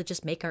able to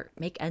just make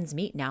ends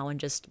meet now and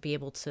just be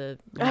able to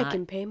I not,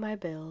 can pay my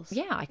bills.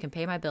 yeah, I can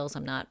pay my bills.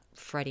 I'm not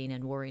fretting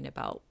and worrying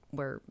about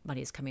where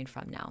money is coming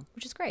from now,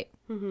 which is great.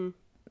 Mm-hmm.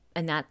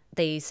 And that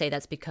they say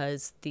that's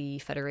because the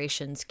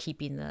Federation's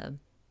keeping the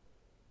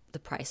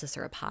price of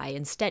syrup high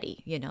and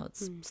steady.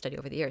 It's steady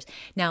over the years.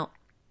 Now,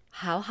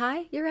 how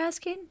high, you're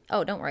asking?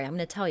 Oh, don't worry, I'm going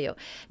to tell you.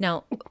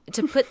 Now,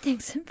 to put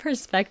things in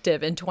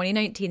perspective, in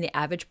 2019, the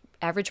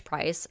average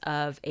price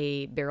of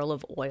a barrel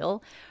of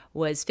oil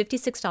was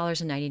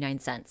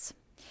 $56.99.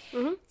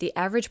 Mm-hmm. The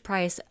average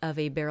price of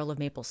a barrel of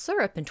maple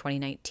syrup in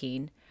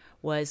 2019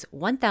 was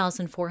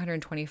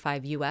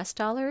 $1,425 US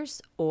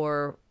dollars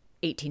or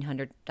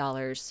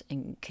 $1,800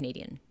 in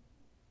Canadian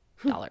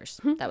dollars.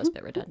 That was a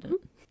bit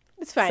redundant.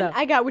 It's fine. So-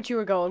 I got what you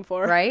were going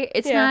for. Right?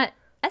 It's Yeah.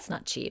 that's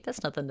not cheap.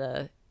 That's nothing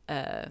to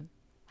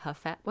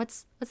huff at.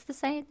 What's the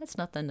saying? That's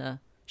nothing to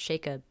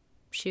shake a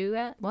shoe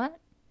at. What?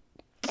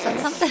 Is that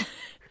something?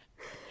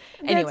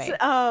 Anyway,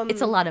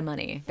 it's a lot of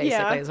money, basically,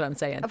 yeah. is what I'm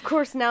saying. Of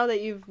course, now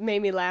that you've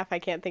made me laugh, I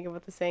can't think of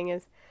what the saying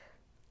is.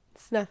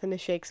 It's nothing to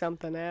shake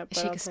something at. but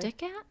Shake I'll a say-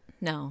 stick at?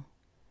 No.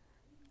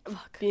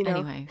 Fuck. You know.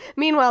 Anyway,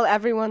 Meanwhile,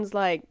 everyone's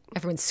like,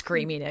 everyone's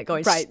screaming it,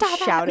 going, right, stop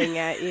it!" shouting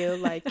at you,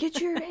 like, get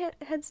your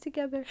heads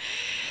together.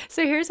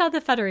 So here's how the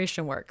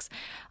Federation works.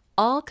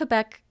 All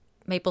Quebec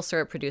maple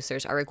syrup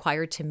producers are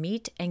required to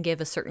meet and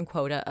give a certain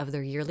quota of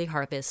their yearly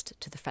harvest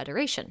to the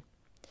Federation.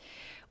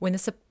 When the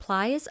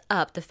supply is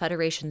up, the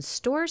Federation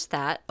stores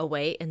that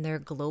away in their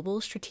Global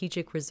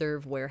Strategic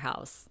Reserve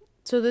warehouse.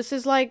 So this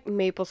is like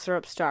maple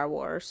syrup Star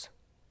Wars.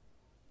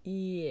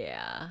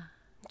 Yeah.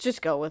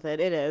 Just go with it.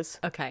 It is.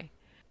 Okay.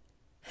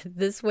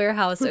 This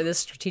warehouse or this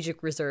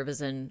strategic reserve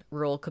is in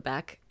rural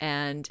Quebec,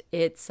 and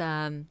it's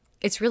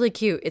really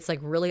cute. It's like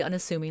really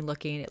unassuming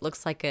looking. It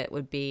looks like it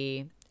would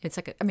be. It's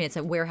like it's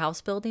a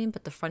warehouse building,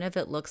 but the front of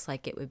it looks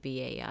like it would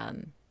be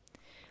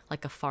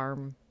a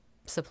farm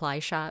supply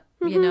shop.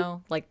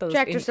 Like those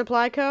Tractor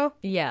Supply Co.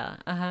 Yeah,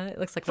 It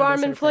looks like one of Farm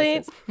those and sort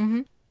of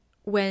Fleet.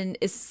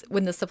 places.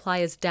 When the supply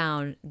is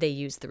down, they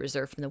use the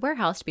reserve from the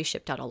warehouse to be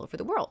shipped out all over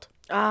the world.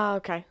 Ah,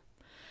 okay.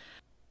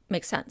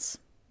 Makes sense,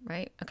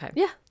 right? Okay.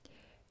 Yeah.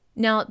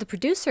 Now, the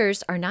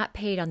producers are not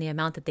paid on the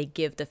amount that they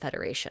give the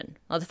Federation.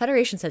 Well, the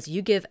Federation says,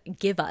 you give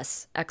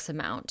us X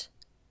amount.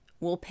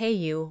 We'll pay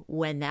you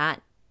when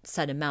that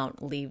said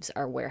amount leaves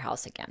our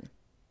warehouse again.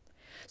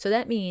 So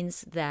that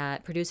means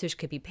that producers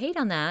could be paid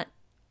on that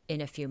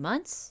in a few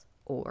months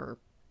or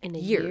In a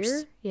years.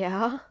 year?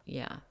 Yeah.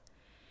 Yeah.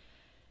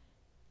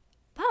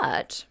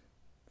 But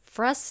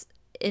for us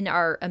in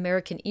our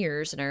American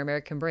ears and our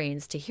American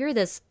brains to hear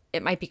this,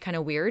 it might be kind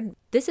of weird.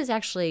 This is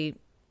actually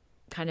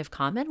kind of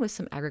common with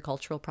some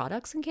agricultural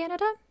products in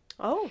Canada.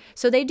 Oh.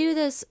 So they do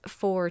this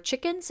for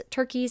chickens,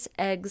 turkeys,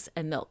 eggs,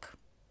 and milk.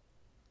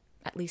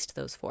 At least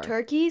those four.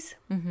 Turkeys?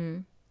 Mm-hmm.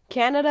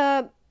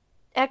 Canada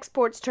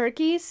exports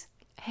turkeys?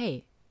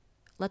 Hey,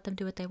 let them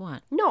do what they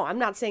want. No, I'm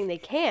not saying they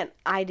can't.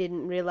 I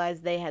didn't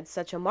realize they had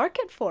such a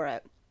market for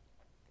it.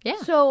 Yeah.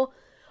 So,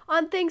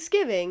 on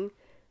Thanksgiving,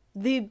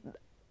 the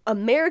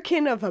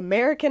American of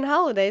American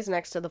holidays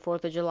next to the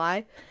 4th of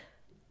July,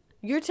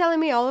 you're telling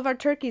me all of our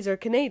turkeys are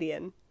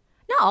Canadian?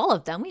 Not all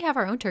of them. We have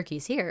our own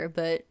turkeys here,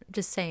 but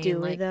just saying. Do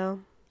we, like,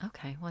 though?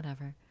 okay,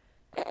 whatever.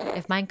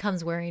 If mine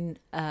comes wearing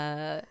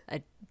a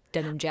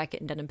denim jacket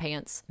and denim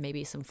pants,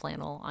 maybe some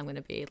flannel, I'm going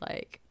to be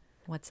like,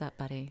 what's up,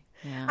 buddy?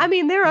 Yeah. I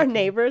mean, they're our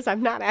neighbors.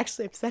 I'm not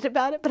actually upset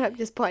about it, but I'm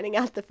just pointing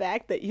out the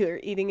fact that you're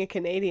eating a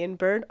Canadian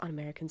bird on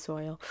American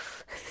soil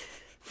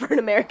for an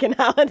American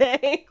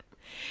holiday.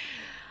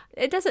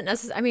 It doesn't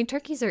necessarily, I mean,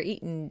 turkeys are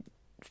eaten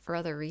for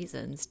other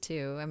reasons,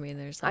 too. I mean,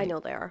 there's like. I know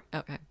they are.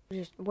 Okay.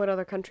 Just what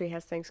other country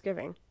has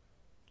Thanksgiving?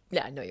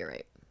 Yeah, no, you're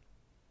right.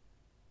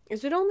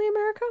 Is it only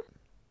America?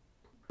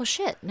 Well,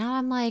 shit. Now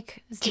I'm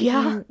like,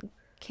 Yeah.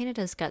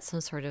 Canada's got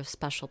some sort of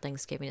special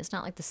Thanksgiving. It's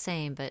not like the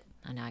same, but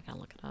I know I gotta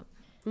look it up.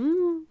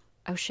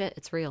 Oh shit,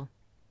 it's real.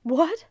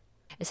 What?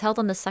 It's held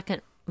on the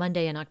second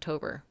Monday in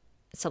October.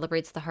 It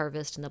celebrates the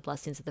harvest and the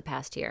blessings of the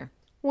past year.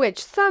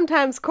 Which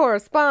sometimes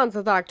corresponds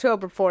with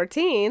October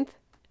 14th.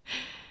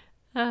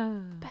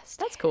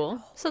 That's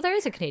cool. So there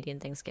is a Canadian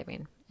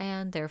Thanksgiving,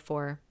 and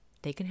therefore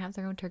they can have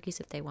their own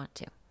turkeys if they want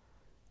to.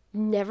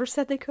 Never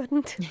said they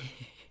couldn't.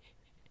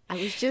 I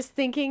was just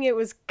thinking it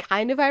was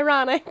kind of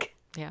ironic.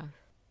 Yeah.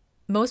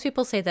 Most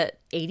people say that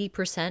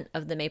 80%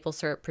 of the maple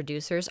syrup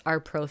producers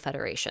are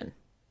pro-Federation.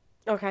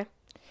 Okay.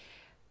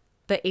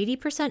 But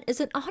 80%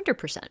 isn't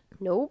 100%.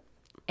 Nope.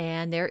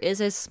 And there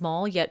is a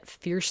small yet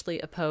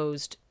fiercely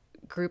opposed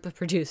group of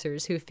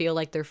producers who feel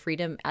like their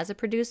freedom as a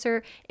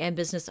producer and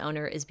business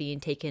owner is being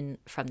taken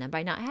from them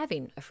by not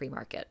having a free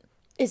market.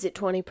 Is it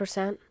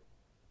 20%?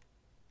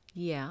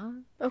 Yeah.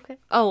 Okay.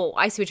 Oh,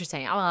 I see what you're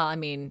saying. Well, I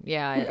mean,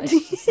 yeah.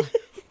 It's just,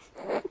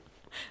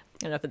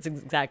 I don't know if it's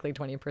exactly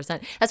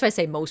 20%. That's why I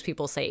say most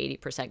people say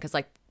 80% because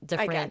like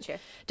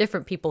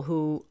different people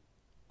who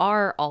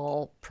are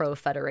all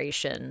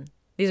pro-Federation.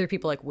 These are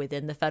people like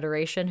within the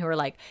Federation who are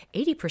like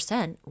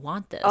 80%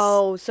 want this.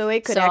 Oh, so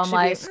it could So I'm actually be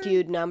like, a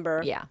skewed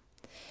number. Yeah.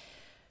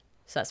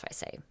 So that's why I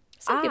say.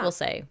 Some people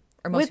say,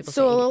 or most people say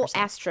so a little 80%.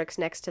 asterisk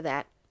next to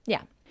that.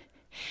 Yeah.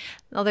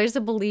 Now, there's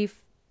a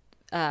belief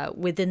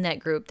within that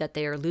group that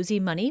they are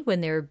losing money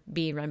when they're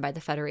being run by the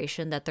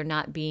Federation, that they're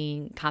not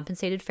being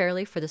compensated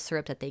fairly for the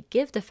syrup that they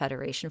give the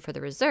Federation for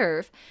the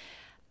reserve.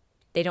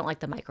 They don't like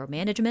the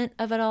micromanagement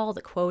of it all,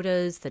 the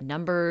quotas, the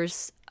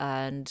numbers,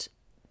 and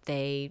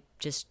they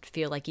just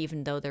feel like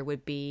even though there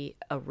would be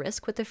a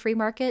risk with the free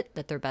market,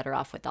 that they're better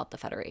off without the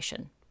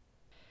Federation.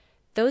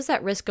 Those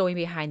that risk going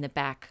behind the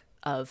back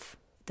of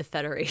the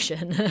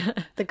Federation,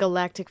 The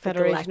Galactic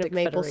Federation of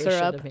Maple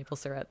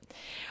Syrup,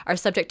 are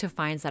subject to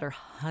fines that are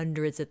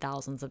hundreds of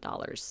thousands of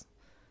dollars.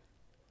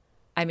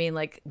 I mean,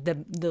 like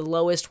the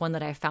lowest one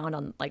that I found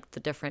on like the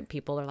different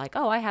people are like,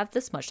 oh, I have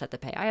this much I have to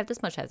pay. I have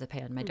this much I have to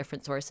pay on my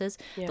different sources.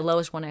 Yeah. The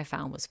lowest one I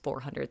found was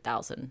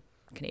 400,000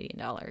 Canadian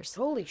dollars.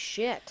 Holy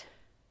shit.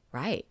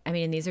 Right. I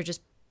mean, these are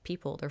just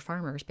people. They're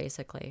farmers,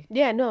 basically.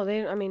 Yeah, no,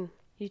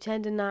 you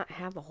tend to not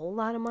have a whole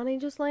lot of money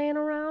just laying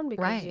around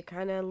because Right. you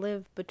kind of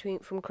live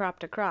from crop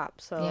to crop.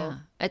 So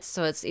Yeah.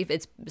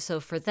 So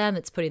for them,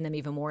 it's putting them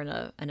even more in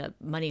a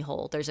money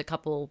hole. There's a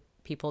couple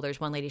people. There's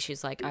one lady.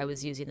 She's like, I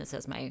was using this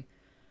as my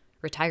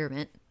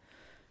retirement.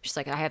 She's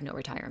like, I have no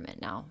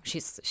retirement now.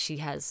 She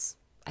has,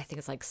 I think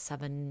it's like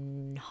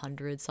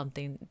 700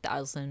 something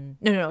thousand.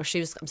 No. I'm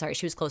sorry.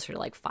 She was closer to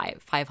like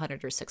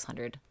 500 or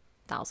 $600,000.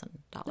 that's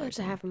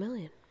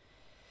 $500,000.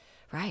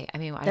 Right. I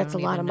mean, That's I don't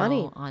a lot even of know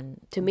money on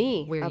to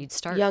me, where a you'd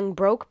start. young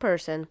broke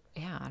person.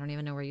 Yeah, I don't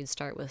even know where you'd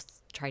start with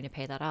trying to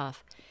pay that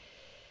off.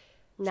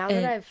 Now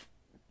that I've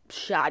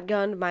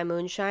shotgunned my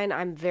moonshine,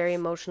 I'm very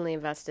emotionally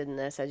invested in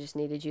this. I just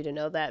needed you to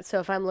know that.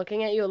 So if I'm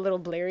looking at you a little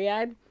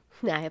bleary-eyed,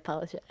 I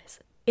apologize.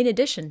 In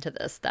addition to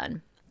this,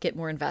 then, get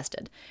more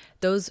invested.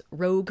 Those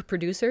rogue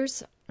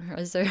producers,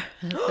 as they're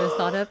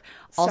thought of,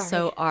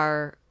 also Sorry.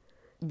 are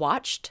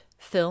watched,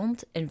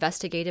 filmed,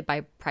 investigated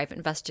by private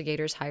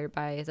investigators hired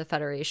by the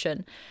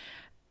Federation.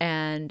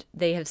 And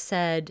they have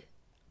said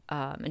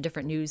in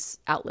different news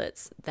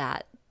outlets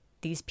that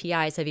these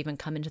PIs have even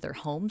come into their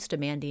homes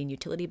demanding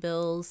utility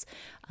bills,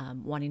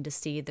 wanting to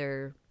see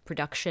their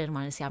production,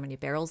 wanting to see how many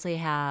barrels they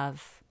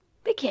have.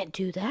 They can't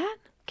do that.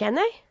 Can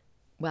they?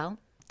 Well,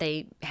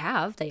 they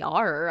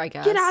are, I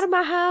guess. Get out of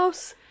my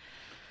house.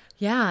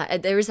 Yeah,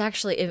 there was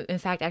actually, in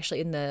fact,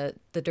 in the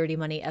Dirty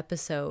Money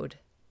episode,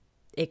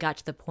 it got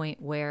to the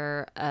point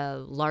where a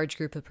large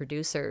group of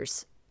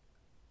producers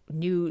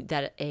knew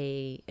that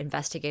a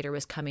investigator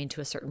was coming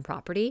to a certain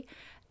property,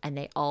 and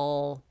they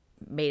all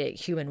made a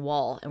human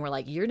wall and were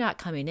like, you're not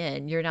coming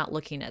in, you're not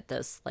looking at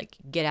this, like,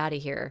 get out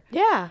of here.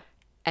 Yeah.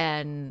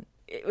 And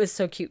it was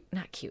so cute.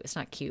 Not cute, it's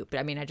not cute, but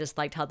I mean, I just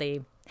liked how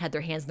they had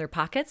their hands in their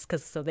pockets,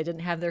 because so they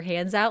didn't have their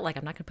hands out, like,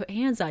 I'm not gonna put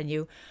hands on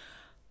you,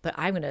 but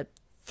I'm gonna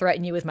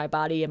threaten you with my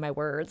body and my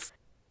words.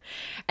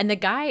 And the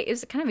guy, it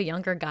was kind of a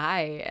younger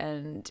guy,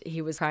 and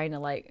he was trying to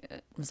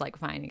was like,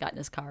 fine, he got in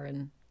his car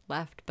and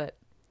left. But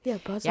Yeah,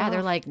 buzz yeah, off.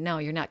 they're like, no,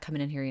 you're not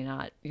coming in here.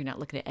 You're not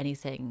looking at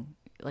anything.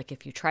 Like,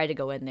 if you try to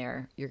go in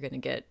there, you're going to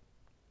get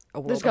a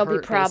world There's of going to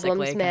hurt, be problems,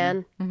 basically.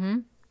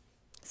 man.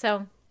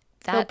 So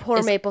They'll that pour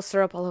is- maple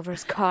syrup all over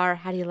his car.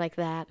 How do you like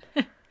that?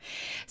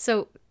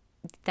 So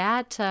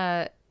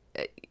that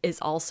is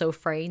also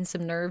fraying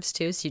some nerves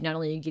too. So not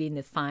only are you getting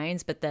the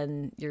fines, but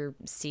then you're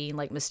seeing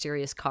like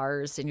mysterious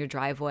cars in your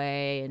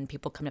driveway and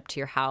people coming up to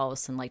your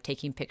house and like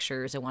taking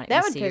pictures and wanting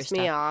That to would see your piss me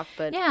stuff. off,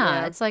 but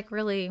Yeah, it's like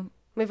really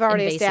we've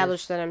already invasive.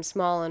 established that I'm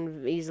small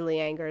and easily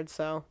angered,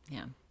 so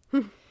Yeah.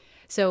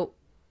 So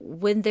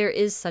when there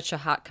is such a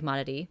hot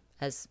commodity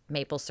as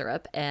maple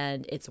syrup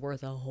and it's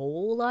worth a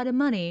whole lot of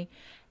money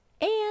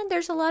and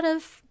there's a lot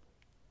of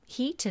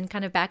heat and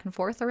kind of back and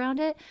forth around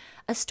it,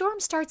 a storm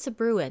starts a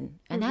brewing,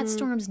 and that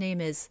storm's name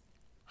is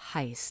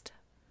Heist.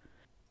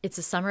 It's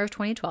the summer of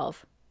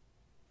 2012,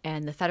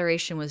 and the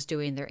Federation was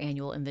doing their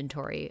annual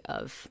inventory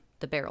of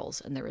the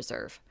barrels in the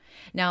reserve.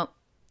 Now,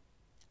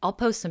 I'll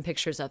post some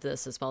pictures of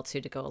this as well, too,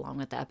 to go along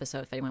with the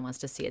episode if anyone wants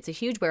to see. It's a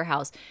huge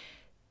warehouse.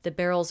 The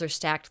barrels are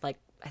stacked like,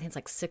 I think it's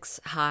like 6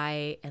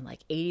 high and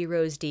like 80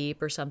 rows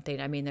deep or something.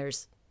 I mean,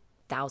 there's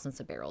thousands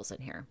of barrels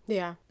in here.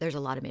 Yeah. There's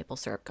a lot of maple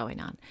syrup going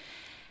on.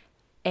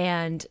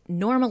 And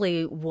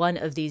normally one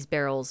of these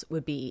barrels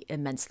would be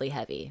immensely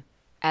heavy,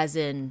 as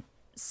in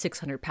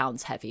 600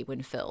 pounds heavy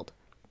when filled.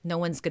 No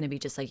one's going to be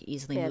just like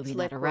easily moving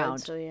that around.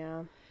 So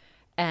yeah.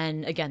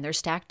 And again, they're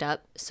stacked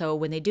up. So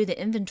when they do the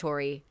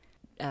inventory,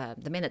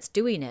 the man that's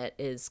doing it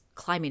is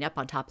climbing up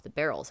on top of the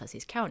barrels as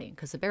he's counting,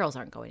 because the barrels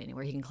aren't going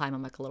anywhere. He can climb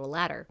them like a little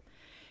ladder.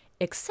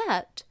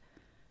 Except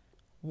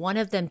one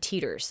of them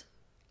teeters,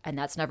 and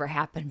that's never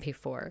happened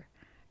before.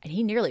 And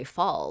he nearly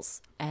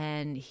falls.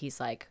 And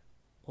he's like,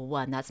 well,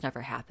 one, that's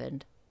never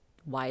happened.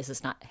 Why is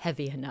this not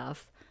heavy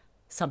enough?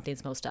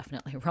 Something's most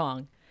definitely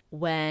wrong.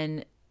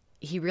 When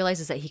he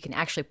realizes that he can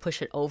actually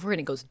push it over and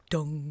it goes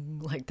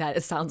dong like that,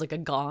 it sounds like a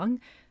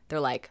gong, they're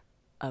like,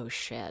 oh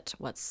shit,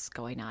 what's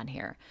going on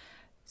here?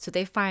 So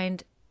they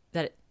find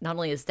that not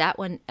only is that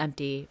one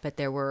empty, but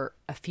there were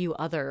a few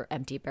other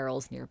empty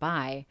barrels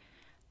nearby.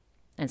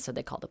 And so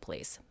they call the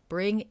police.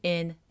 Bring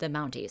in the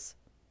Mounties.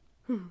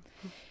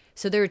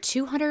 So there are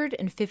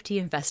 250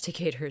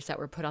 investigators that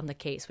were put on the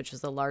case, which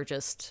is the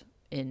largest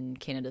in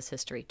Canada's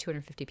history.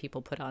 250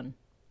 people put on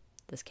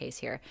this case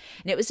here.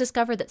 And it was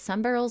discovered that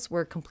some barrels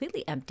were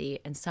completely empty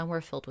and some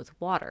were filled with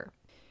water.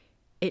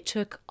 It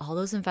took all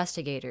those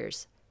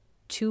investigators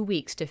 2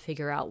 weeks to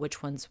figure out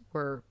which ones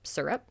were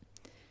syrup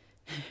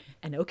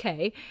and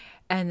okay,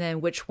 and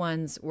then which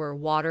ones were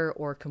water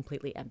or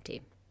completely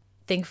empty.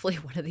 Thankfully,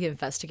 one of the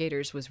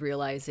investigators was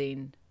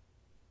realizing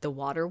the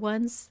water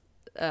ones,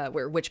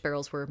 which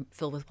barrels were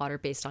filled with water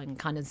based on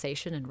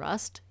condensation and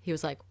rust. He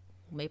was like,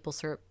 maple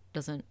syrup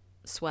doesn't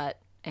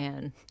sweat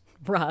and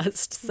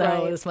rust,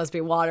 so this must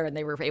be water. And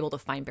they were able to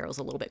find barrels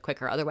a little bit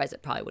quicker. Otherwise,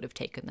 it probably would have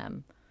taken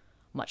them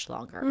much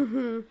longer.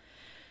 Mm-hmm.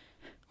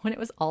 When it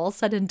was all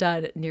said and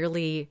done,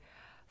 nearly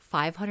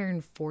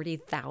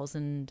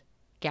 540,000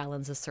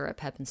 gallons of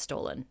syrup had been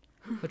stolen,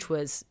 which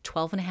was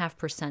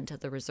 12.5% of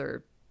the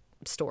reserve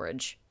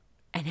storage,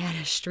 and had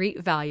a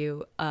street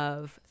value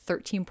of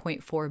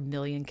 13.4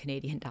 million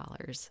Canadian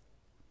dollars.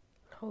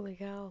 Holy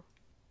cow.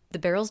 The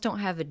barrels don't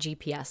have a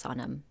GPS on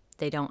them.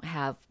 They don't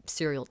have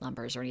serial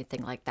numbers or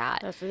anything like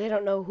that. So they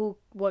don't know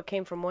what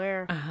came from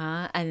where.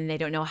 And they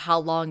don't know how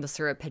long the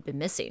syrup had been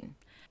missing,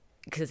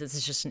 because this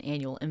is just an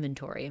annual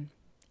inventory.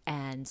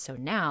 And so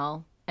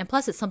now, and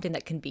plus it's something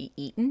that can be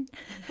eaten,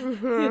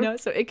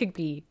 so it could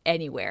be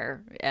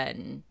anywhere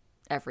and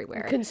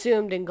everywhere.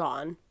 Consumed and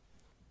gone.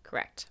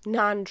 Correct.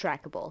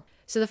 Non-trackable.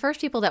 So the first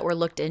people that were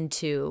looked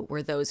into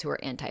were those who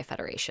were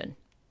anti-Federation,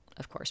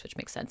 of course, which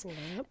makes sense.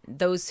 Yep.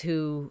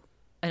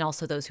 And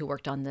also those who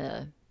worked on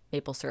the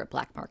maple syrup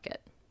black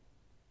market,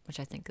 which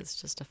I think is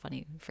just a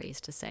funny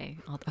phrase to say,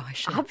 although I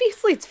should.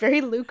 Obviously, it's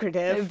very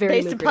lucrative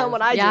based upon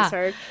what I just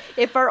heard.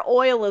 If our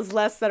oil is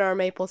less than our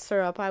maple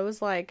syrup, I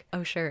was like...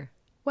 Oh, sure.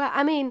 Well,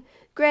 I mean,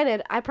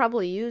 granted, I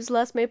probably use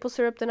less maple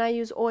syrup than I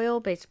use oil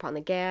based upon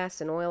the gas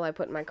and oil I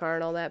put in my car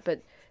and all that,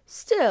 but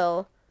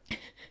still...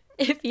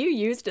 If you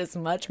used as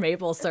much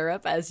maple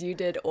syrup as you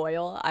did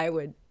oil, I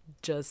would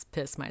just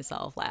piss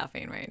myself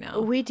laughing right now.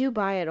 We do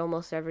buy it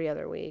almost every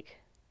other week.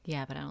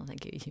 Yeah, but I don't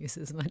think you use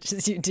as much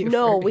as you do.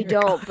 No, we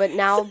don't. But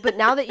now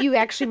that you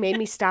actually made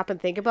me stop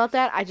and think about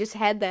that, I just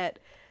had that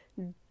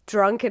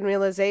drunken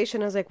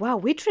realization. I was like, wow,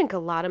 we drink a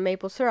lot of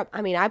maple syrup.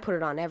 I mean, I put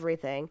it on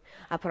everything.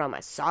 I put it on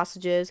my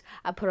sausages.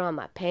 I put it on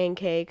my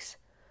pancakes.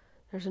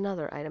 There's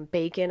another item,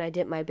 bacon. I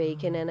dip my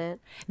bacon in it.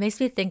 It makes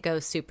me think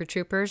of Super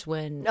Troopers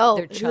when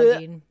they're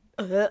chugging.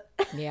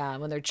 Yeah,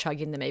 when they're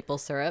chugging the maple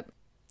syrup.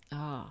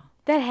 Oh.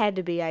 That had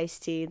to be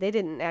iced tea. They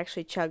didn't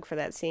actually chug for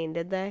that scene,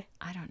 did they?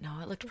 I don't know.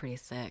 It looked pretty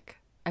thick.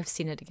 I've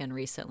seen it again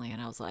recently,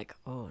 and I was like,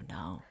 oh,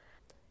 no.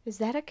 Is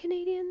that a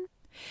Canadian?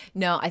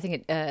 No, I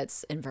think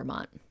it's in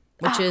Vermont,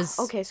 which is...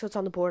 Okay, so it's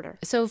on the border.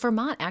 So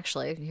Vermont,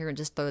 actually, here,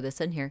 just throw this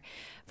in here.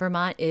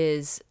 Vermont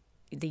is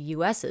the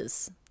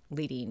U.S.'s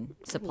leading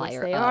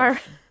supplier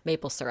of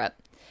maple syrup.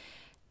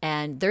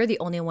 And they're the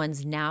only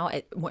ones now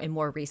in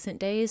more recent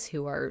days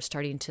who are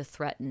starting to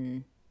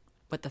threaten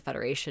what the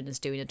Federation is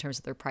doing in terms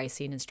of their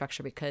pricing and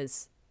structure,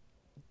 because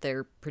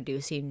they're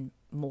producing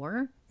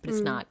more, but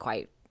it's not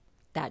quite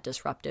that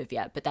disruptive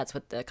yet. But that's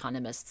what the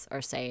economists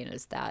are saying,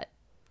 is that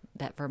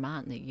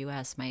Vermont and the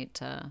U.S. might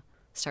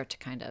start to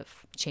kind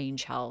of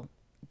change how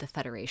the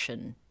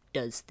Federation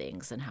does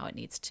things and how it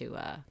needs to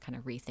kind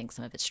of rethink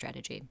some of its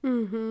strategy.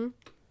 Mm-hmm.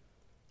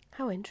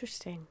 How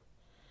interesting.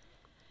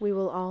 We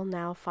will all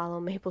now follow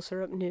maple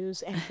syrup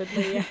news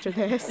avidly after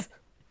this.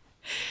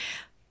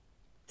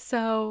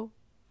 So,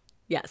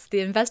 yes, the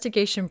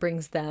investigation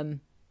brings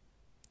them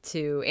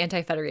to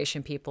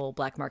anti-Federation people,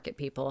 black market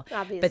people.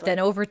 Obviously. But then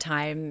over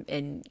time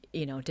and,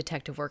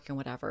 detective work and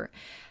whatever,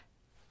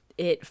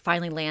 it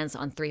finally lands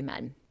on 3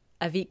 men.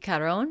 Avit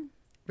Caron,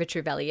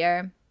 Richard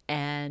Valliere,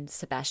 and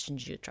Sebastian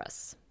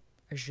Jutras.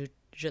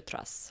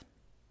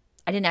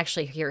 I didn't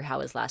actually hear how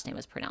his last name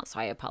was pronounced, so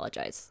I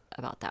apologize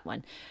about that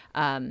one.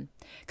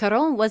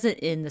 Caron wasn't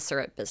in the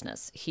syrup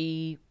business.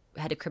 He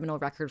had a criminal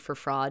record for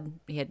fraud.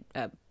 He had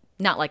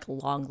not like a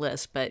long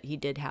list, but he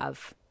did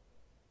have,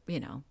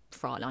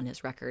 fraud on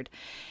his record,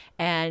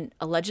 and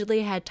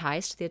allegedly had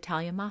ties to the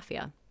Italian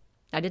mafia.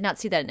 I did not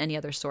see that in any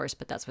other source,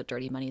 but that's what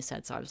Dirty Money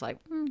said. So I was like,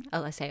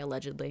 I say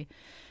allegedly.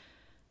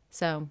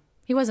 So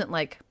he wasn't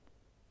like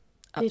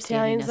The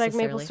upstanding Italians like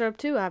maple necessarily. syrup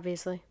too,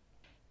 obviously.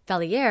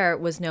 Valliere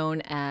was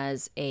known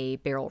as a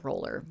barrel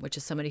roller, which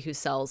is somebody who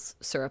sells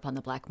syrup on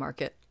the black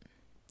market.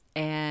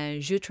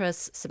 And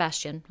Jutras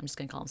Sebastian, I'm just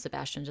going to call him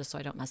Sebastian just so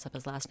I don't mess up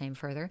his last name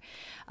further,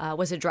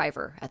 was a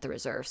driver at the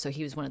reserve. So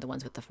he was one of the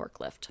ones with the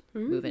forklift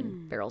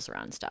moving barrels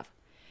around and stuff.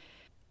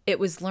 It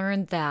was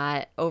learned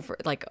that over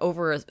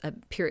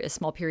a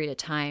small period of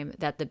time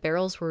that the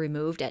barrels were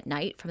removed at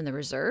night from the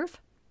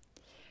reserve,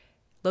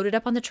 loaded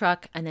up on the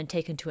truck, and then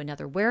taken to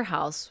another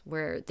warehouse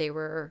where they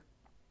were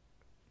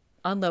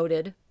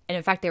unloaded. And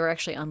in fact, they were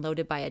actually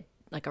unloaded by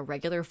a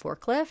regular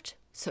forklift.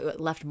 So it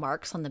left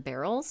marks on the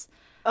barrels.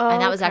 Oh,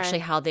 And that was okay. actually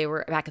how they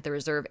were back at the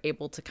reserve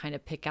able to kind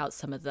of pick out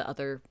some of the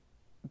other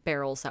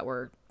barrels that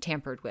were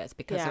tampered with,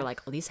 because Yeah. they're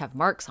like, well, these have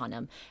marks on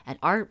them. And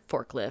our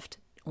forklift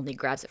only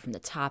grabs it from the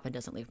top and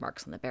doesn't leave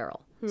marks on the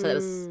barrel. So that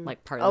was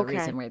like part of the Okay.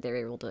 reason where they were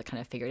able to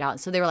kind of figure it out. And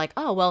so they were like,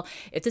 oh, well,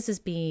 if this is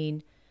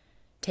being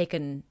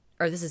taken,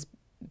 or this is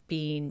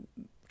being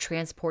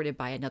transported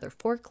by another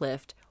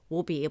forklift,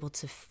 we'll be able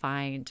to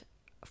find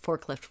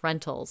forklift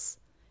rentals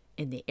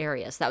in the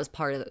area. So that was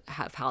part of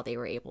how they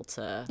were able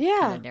to Yeah.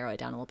 kind of narrow it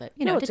down a little bit.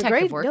 No, it's a detective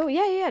great work. No,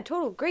 yeah,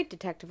 total great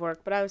detective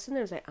work. But I was sitting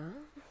there, I was like, oh.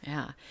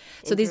 Yeah.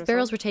 So these Interesting.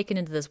 barrels were taken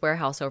into this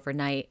warehouse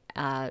overnight,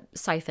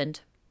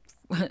 siphoned,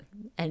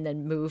 and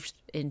then moved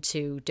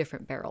into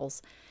different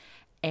barrels.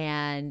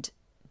 And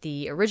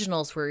the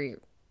originals were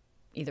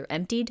either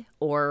emptied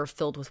or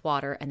filled with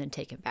water and then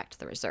taken back to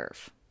the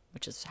reserve,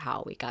 which is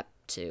how we got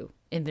to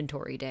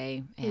inventory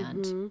day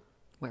and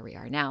where we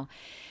are now.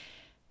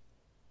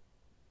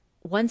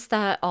 Once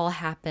that all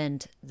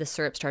happened, the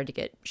syrup started to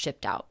get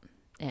shipped out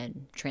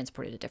and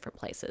transported to different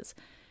places.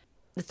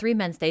 The three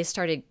men, they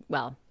started,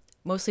 well,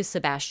 mostly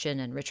Sebastian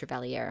and Richard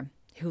Valliere,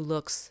 who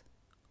looks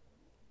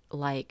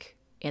like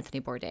Anthony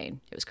Bourdain.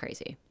 It was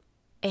crazy.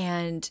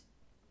 And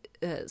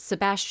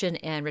Sebastian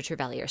and Richard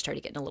Valliere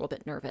started getting a little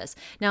bit nervous.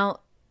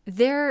 Now,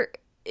 they're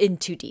in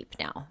too deep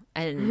now.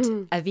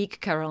 And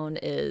Avik Caron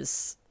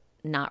is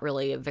not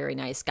really a very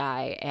nice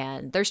guy.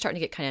 And they're starting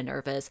to get kind of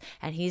nervous.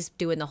 And he's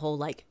doing the whole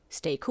like,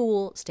 stay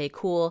cool, stay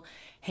cool.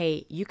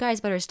 Hey, you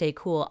guys better stay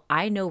cool.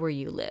 I know where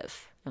you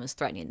live. And was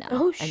threatening them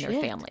Oh, and their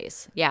shit.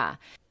 families. Yeah.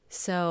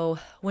 So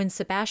when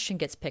Sebastian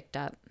gets picked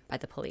up by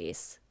the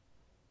police,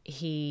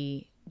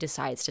 he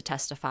decides to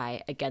testify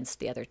against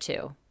the other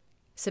two.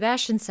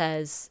 Sebastian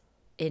says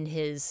in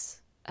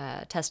his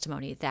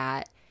testimony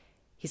that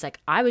he's like,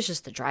 I was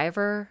just the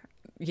driver.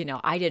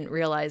 I didn't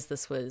realize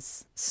this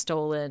was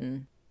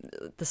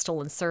the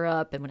stolen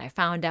syrup. And when I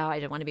found out, I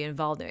didn't want to be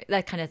involved in it,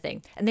 that kind of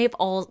thing. And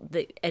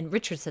and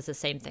Richard says the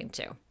same thing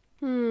too.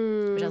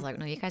 Which I was like,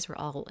 no, you guys were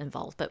all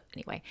involved. But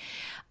anyway,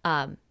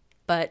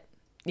 but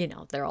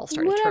they're all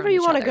starting to turn Whatever on you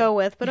each want to other. go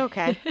with, but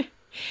okay.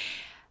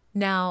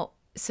 Now,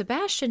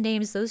 Sebastian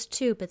names those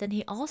two, but then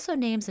he also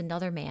names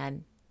another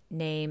man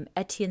named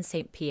Etienne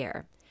St.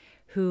 Pierre,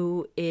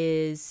 who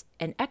is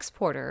an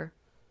exporter,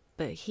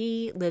 but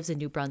he lives in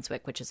New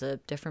Brunswick, which is a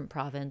different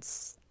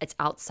province. It's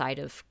outside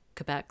of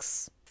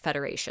Quebec's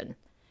federation.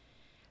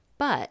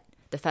 But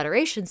the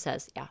federation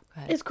says, yeah,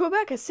 go ahead. Is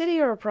Quebec a city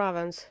or a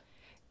province?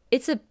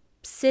 It's a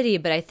city,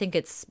 but I think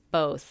it's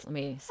both. Let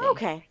me see.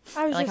 Okay.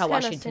 I was I like just how kinda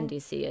Washington, saying-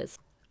 D.C. is.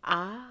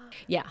 Ah.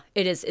 Yeah,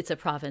 it is. It's a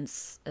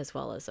province as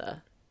well as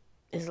a...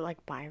 Is it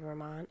like by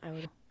Vermont? I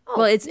would.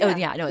 Well, it's it's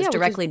which is-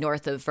 directly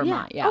north of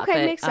Vermont. Yeah, Okay,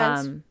 but, makes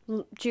sense.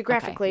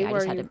 Geographically, okay, yeah, I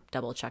where just had you. to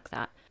double check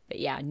that. But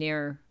yeah,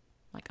 near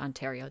like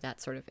Ontario,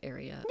 that sort of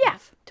area. Yeah,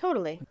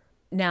 totally.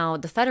 Now,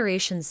 the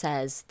Federation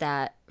says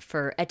that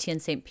for Etienne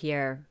St.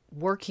 Pierre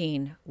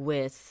working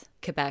with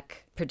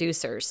Quebec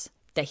producers,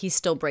 that he's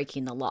still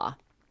breaking the law.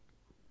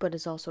 But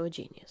is also a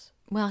genius.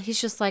 Well,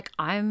 he's just like,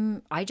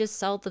 I just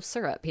sell the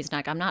syrup. He's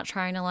like, I'm not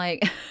trying to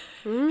like,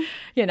 I'm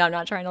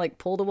not trying to like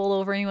pull the wool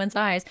over anyone's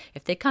eyes.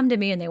 If they come to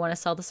me and they want to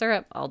sell the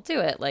syrup, I'll do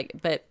it. Like,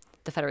 but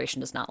the Federation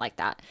does not like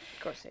that.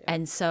 Of course they do.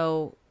 And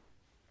so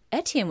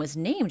Etienne was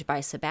named by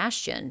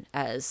Sebastian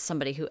as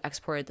somebody who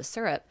exported the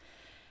syrup.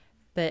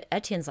 But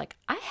Etienne's like,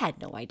 I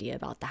had no idea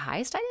about the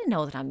heist. I didn't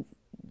know that I'm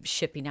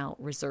shipping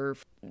out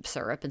reserve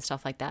syrup and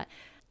stuff like that.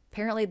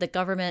 Apparently the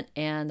government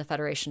and the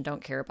Federation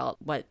don't care about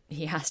what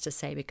he has to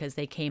say because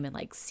they came and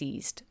like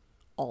seized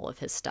all of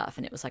his stuff.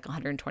 And it was like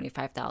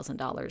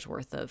 $125,000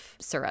 worth of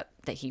syrup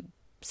that he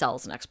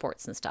sells and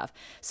exports and stuff.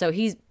 So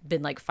he's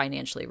been like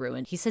financially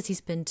ruined. He says he's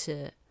been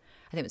to,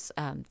 I think it was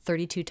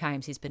 32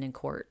 times he's been in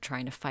court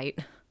trying to fight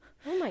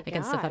Oh my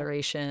against god. the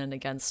Federation,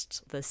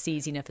 against the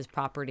seizing of his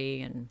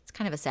property, and it's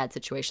kind of a sad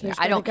situation There's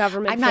there. where the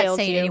government I'm not failed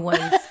saying you.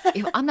 anyone's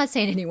I'm not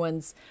saying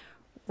anyone's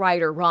right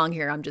or wrong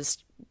here. I'm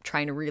just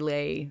trying to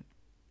relay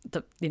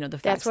the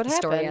That's facts what of the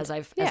story happened. as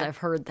I've Yeah.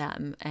 heard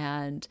them,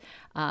 and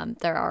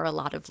there are a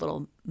lot of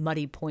little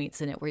muddy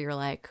points in it where you're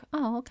like,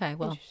 oh, okay,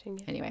 well, Interesting,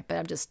 yeah. anyway. But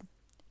I'm just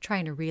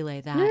trying to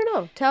relay that.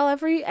 No. Tell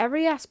every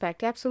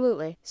aspect.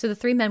 Absolutely. So the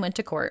three men went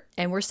to court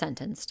and were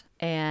sentenced,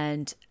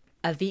 and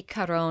Avit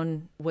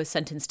Caron was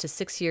sentenced to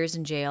 6 years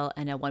in jail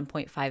and a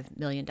 $1.5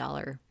 million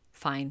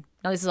fine.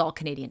 Now, this is all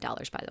Canadian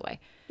dollars, by the way.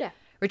 Yeah.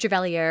 Richard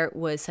Valliere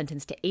was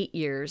sentenced to 8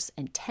 years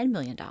and $10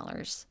 million.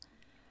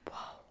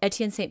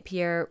 Etienne St.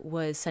 Pierre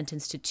was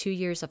sentenced to 2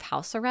 years of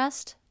house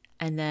arrest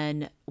and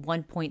then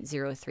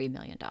 $1.03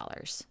 million.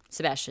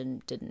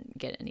 Sebastian didn't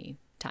get any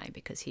time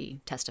because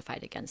he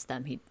testified against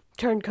them. He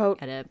Turncoat.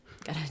 got a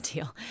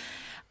deal.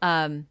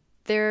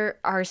 There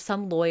are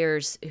some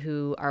lawyers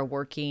who are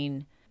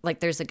working, like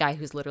there's a guy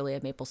who's literally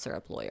a maple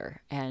syrup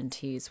lawyer, and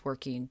he's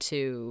working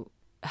to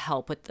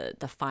help with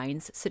the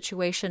fines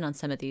situation on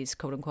some of these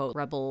quote unquote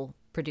rebel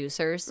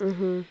producers.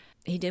 Mm-hmm.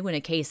 He did win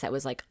a case that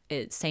was like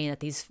saying that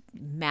these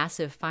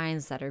massive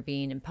fines that are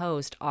being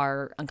imposed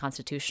are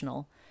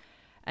unconstitutional.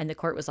 And the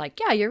court was like,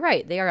 yeah, you're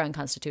right. They are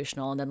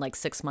unconstitutional. And then like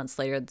 6 months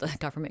later, the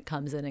government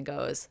comes in and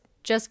goes,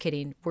 just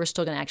kidding. We're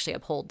still going to actually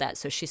uphold that.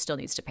 So she still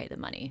needs to pay the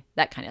money,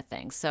 that kind of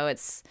thing. So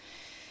it's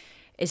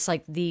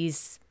like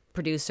these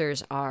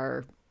producers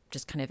are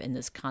just kind of in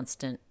this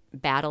constant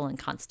battle and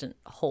constant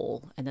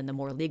hole. And then the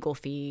more legal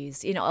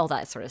fees, all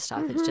that sort of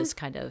stuff. Mm-hmm. It just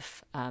kind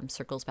of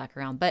circles back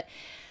around. But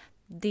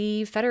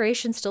the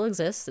Federation still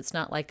exists. It's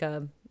not like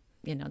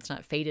it's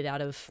not faded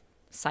out of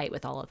sight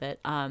with all of it.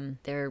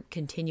 They're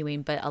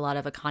continuing, but a lot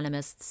of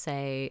economists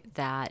say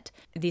that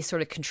these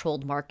sort of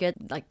controlled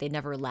market, like they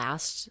never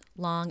last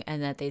long,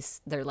 and that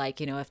they're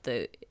like,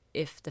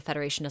 if the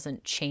Federation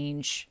doesn't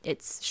change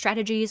its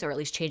strategies or at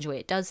least change the way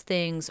it does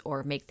things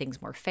or make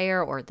things more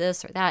fair or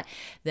this or that,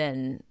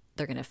 then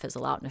they're going to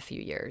fizzle out in a few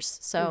years.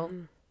 So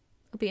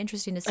it'll be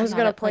interesting to see. I was how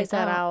going to that point plays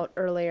that out. out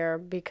earlier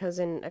because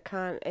in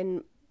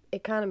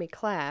economy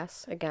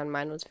class, again,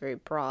 mine was very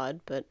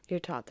broad, but you're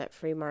taught that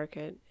free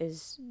market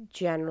is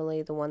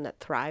generally the one that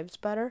thrives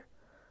better,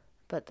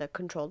 but the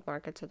controlled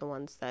markets are the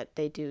ones that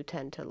they do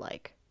tend to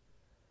like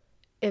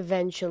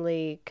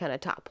eventually kind of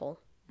topple.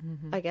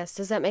 I guess.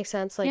 Does that make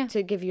sense? Like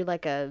to give you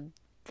like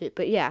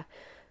but yeah,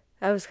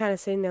 I was kind of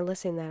sitting there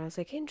listening to that. I was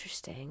like,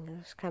 interesting. It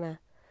was kind of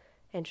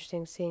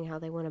interesting seeing how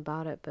they went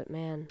about it, but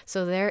man.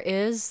 So there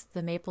is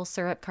the maple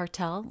syrup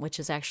cartel, which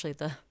is actually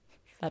the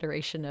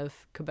Federation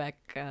of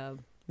Quebec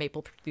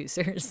maple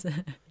producers.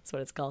 That's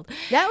what it's called.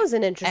 That was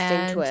an interesting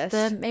and twist.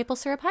 The maple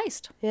syrup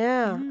heist.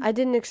 Yeah, I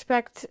didn't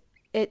expect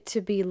it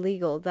to be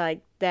legal.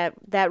 Like that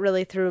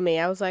really threw me.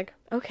 I was like,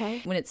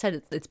 okay. When it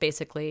said it's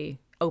basically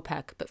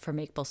OPEC, but for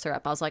maple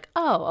syrup, I was like,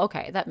 oh,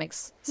 okay, that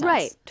makes sense.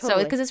 Right,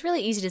 totally. So, because it's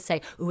really easy to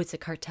say, ooh, it's a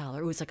cartel,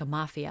 or ooh, it's like a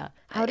mafia.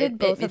 How did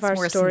both of our It's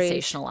more stories...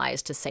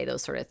 sensationalized to say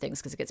those sort of things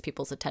because it gets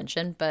people's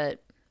attention,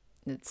 but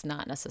it's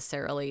not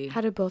necessarily... How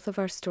did both of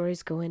our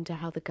stories go into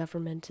how the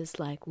government is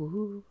like,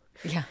 woo,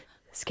 yeah,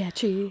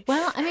 sketchy?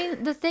 Well, I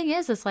mean, the thing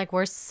is, it's like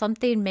where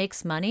something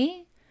makes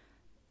money,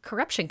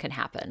 corruption can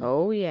happen.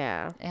 Oh,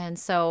 yeah. And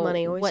so...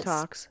 Money always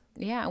talks.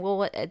 Yeah,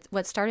 well,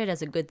 what started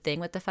as a good thing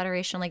with the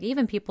Federation, like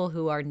even people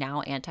who are now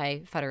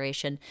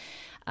anti-Federation,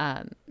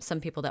 some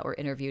people that were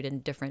interviewed in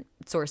different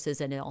sources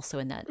and also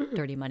in that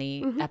Dirty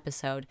Money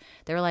episode,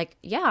 they were like,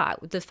 yeah,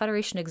 the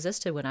Federation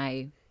existed when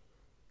I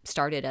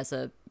started as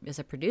a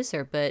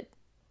producer, but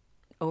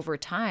over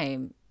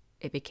time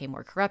it became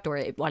more corrupt or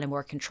it wanted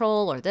more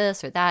control or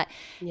this or that.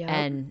 Yep.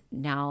 And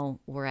now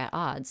we're at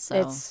odds. So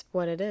it's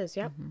what it is,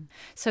 yep.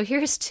 So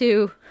here's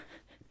to...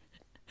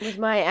 With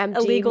my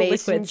empty illegal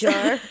mason liquids.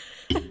 jar.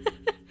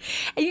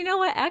 And you know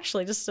what?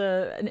 Actually, just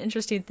an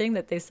interesting thing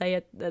that they say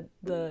that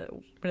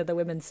one of the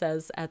women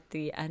says at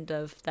the end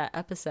of that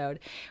episode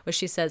was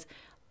she says,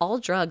 all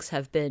drugs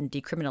have been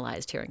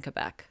decriminalized here in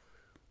Quebec.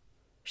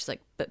 She's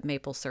like, but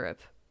maple syrup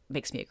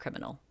makes me a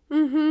criminal.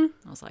 Mm-hmm.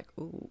 I was like,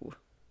 ooh,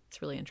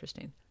 it's really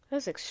interesting.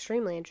 That's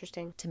extremely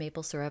interesting. To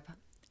maple syrup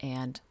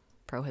and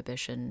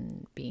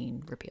prohibition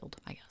being repealed,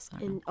 I guess.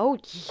 I don't know. Oh,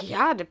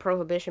 yeah, the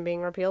prohibition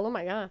being repealed. Oh,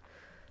 my God.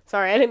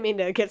 Sorry, I didn't mean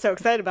to get so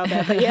excited about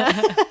that, but yeah.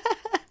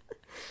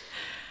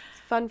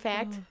 Fun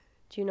fact.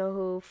 Do you know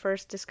who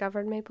first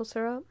discovered maple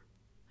syrup?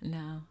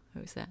 No.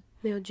 Who's that?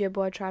 The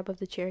Ojibwa tribe of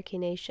the Cherokee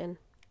Nation.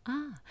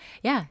 Ah,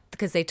 yeah,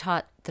 because they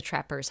taught the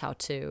trappers how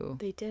to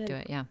They did. do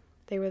it, yeah.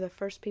 They were the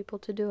first people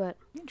to do it.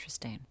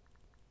 Interesting.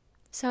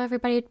 So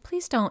everybody,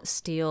 please don't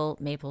steal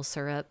maple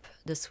syrup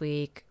this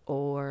week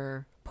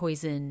or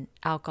poison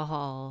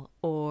alcohol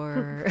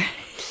or...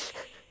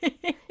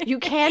 You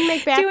can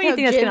make bathtub do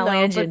anything that's gin, going to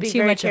land you though, in but be too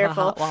very much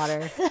careful. of a hot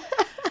water.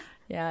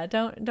 Yeah,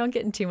 don't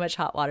get in too much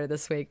hot water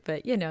this week.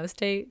 But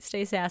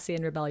stay sassy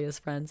and rebellious,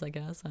 friends. I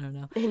guess I don't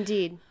know.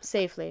 Indeed,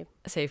 safely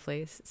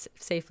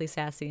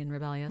sassy and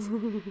rebellious.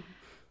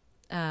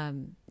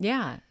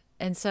 Yeah.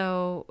 And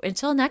so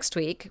until next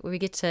week, we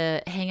get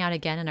to hang out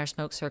again in our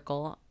smoke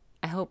circle.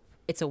 I hope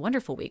it's a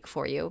wonderful week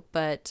for you.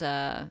 But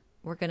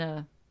we're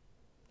gonna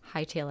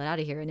hightail it out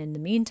of here. And in the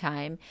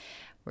meantime,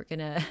 we're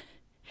gonna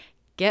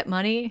get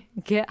money,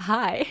 get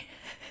high,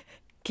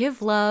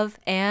 give love,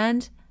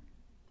 and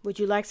Would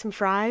you like some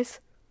fries?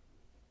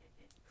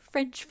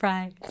 French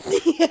fries.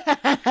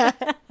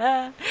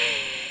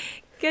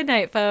 Good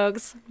night,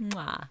 folks.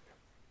 Mwah.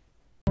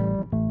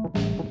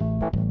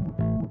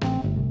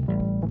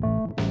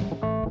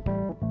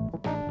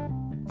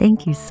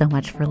 Thank you so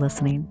much for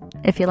listening.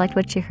 If you liked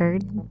what you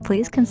heard,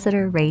 please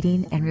consider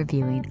rating and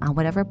reviewing on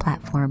whatever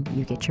platform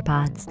you get your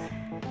pods.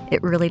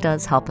 It really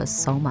does help us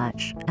so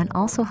much and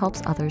also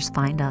helps others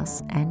find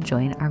us and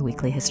join our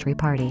weekly history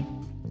party.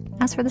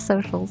 As for the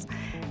socials,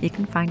 you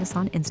can find us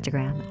on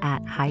Instagram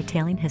at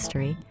Hightailing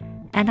History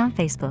and on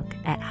Facebook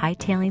at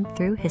Hightailing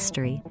Through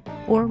History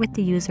or with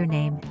the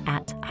username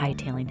at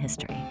Hightailing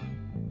History.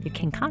 You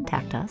can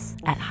contact us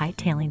at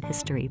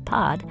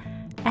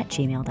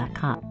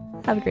hightailinghhistorypod@gmail.com.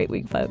 Have a great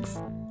week, folks.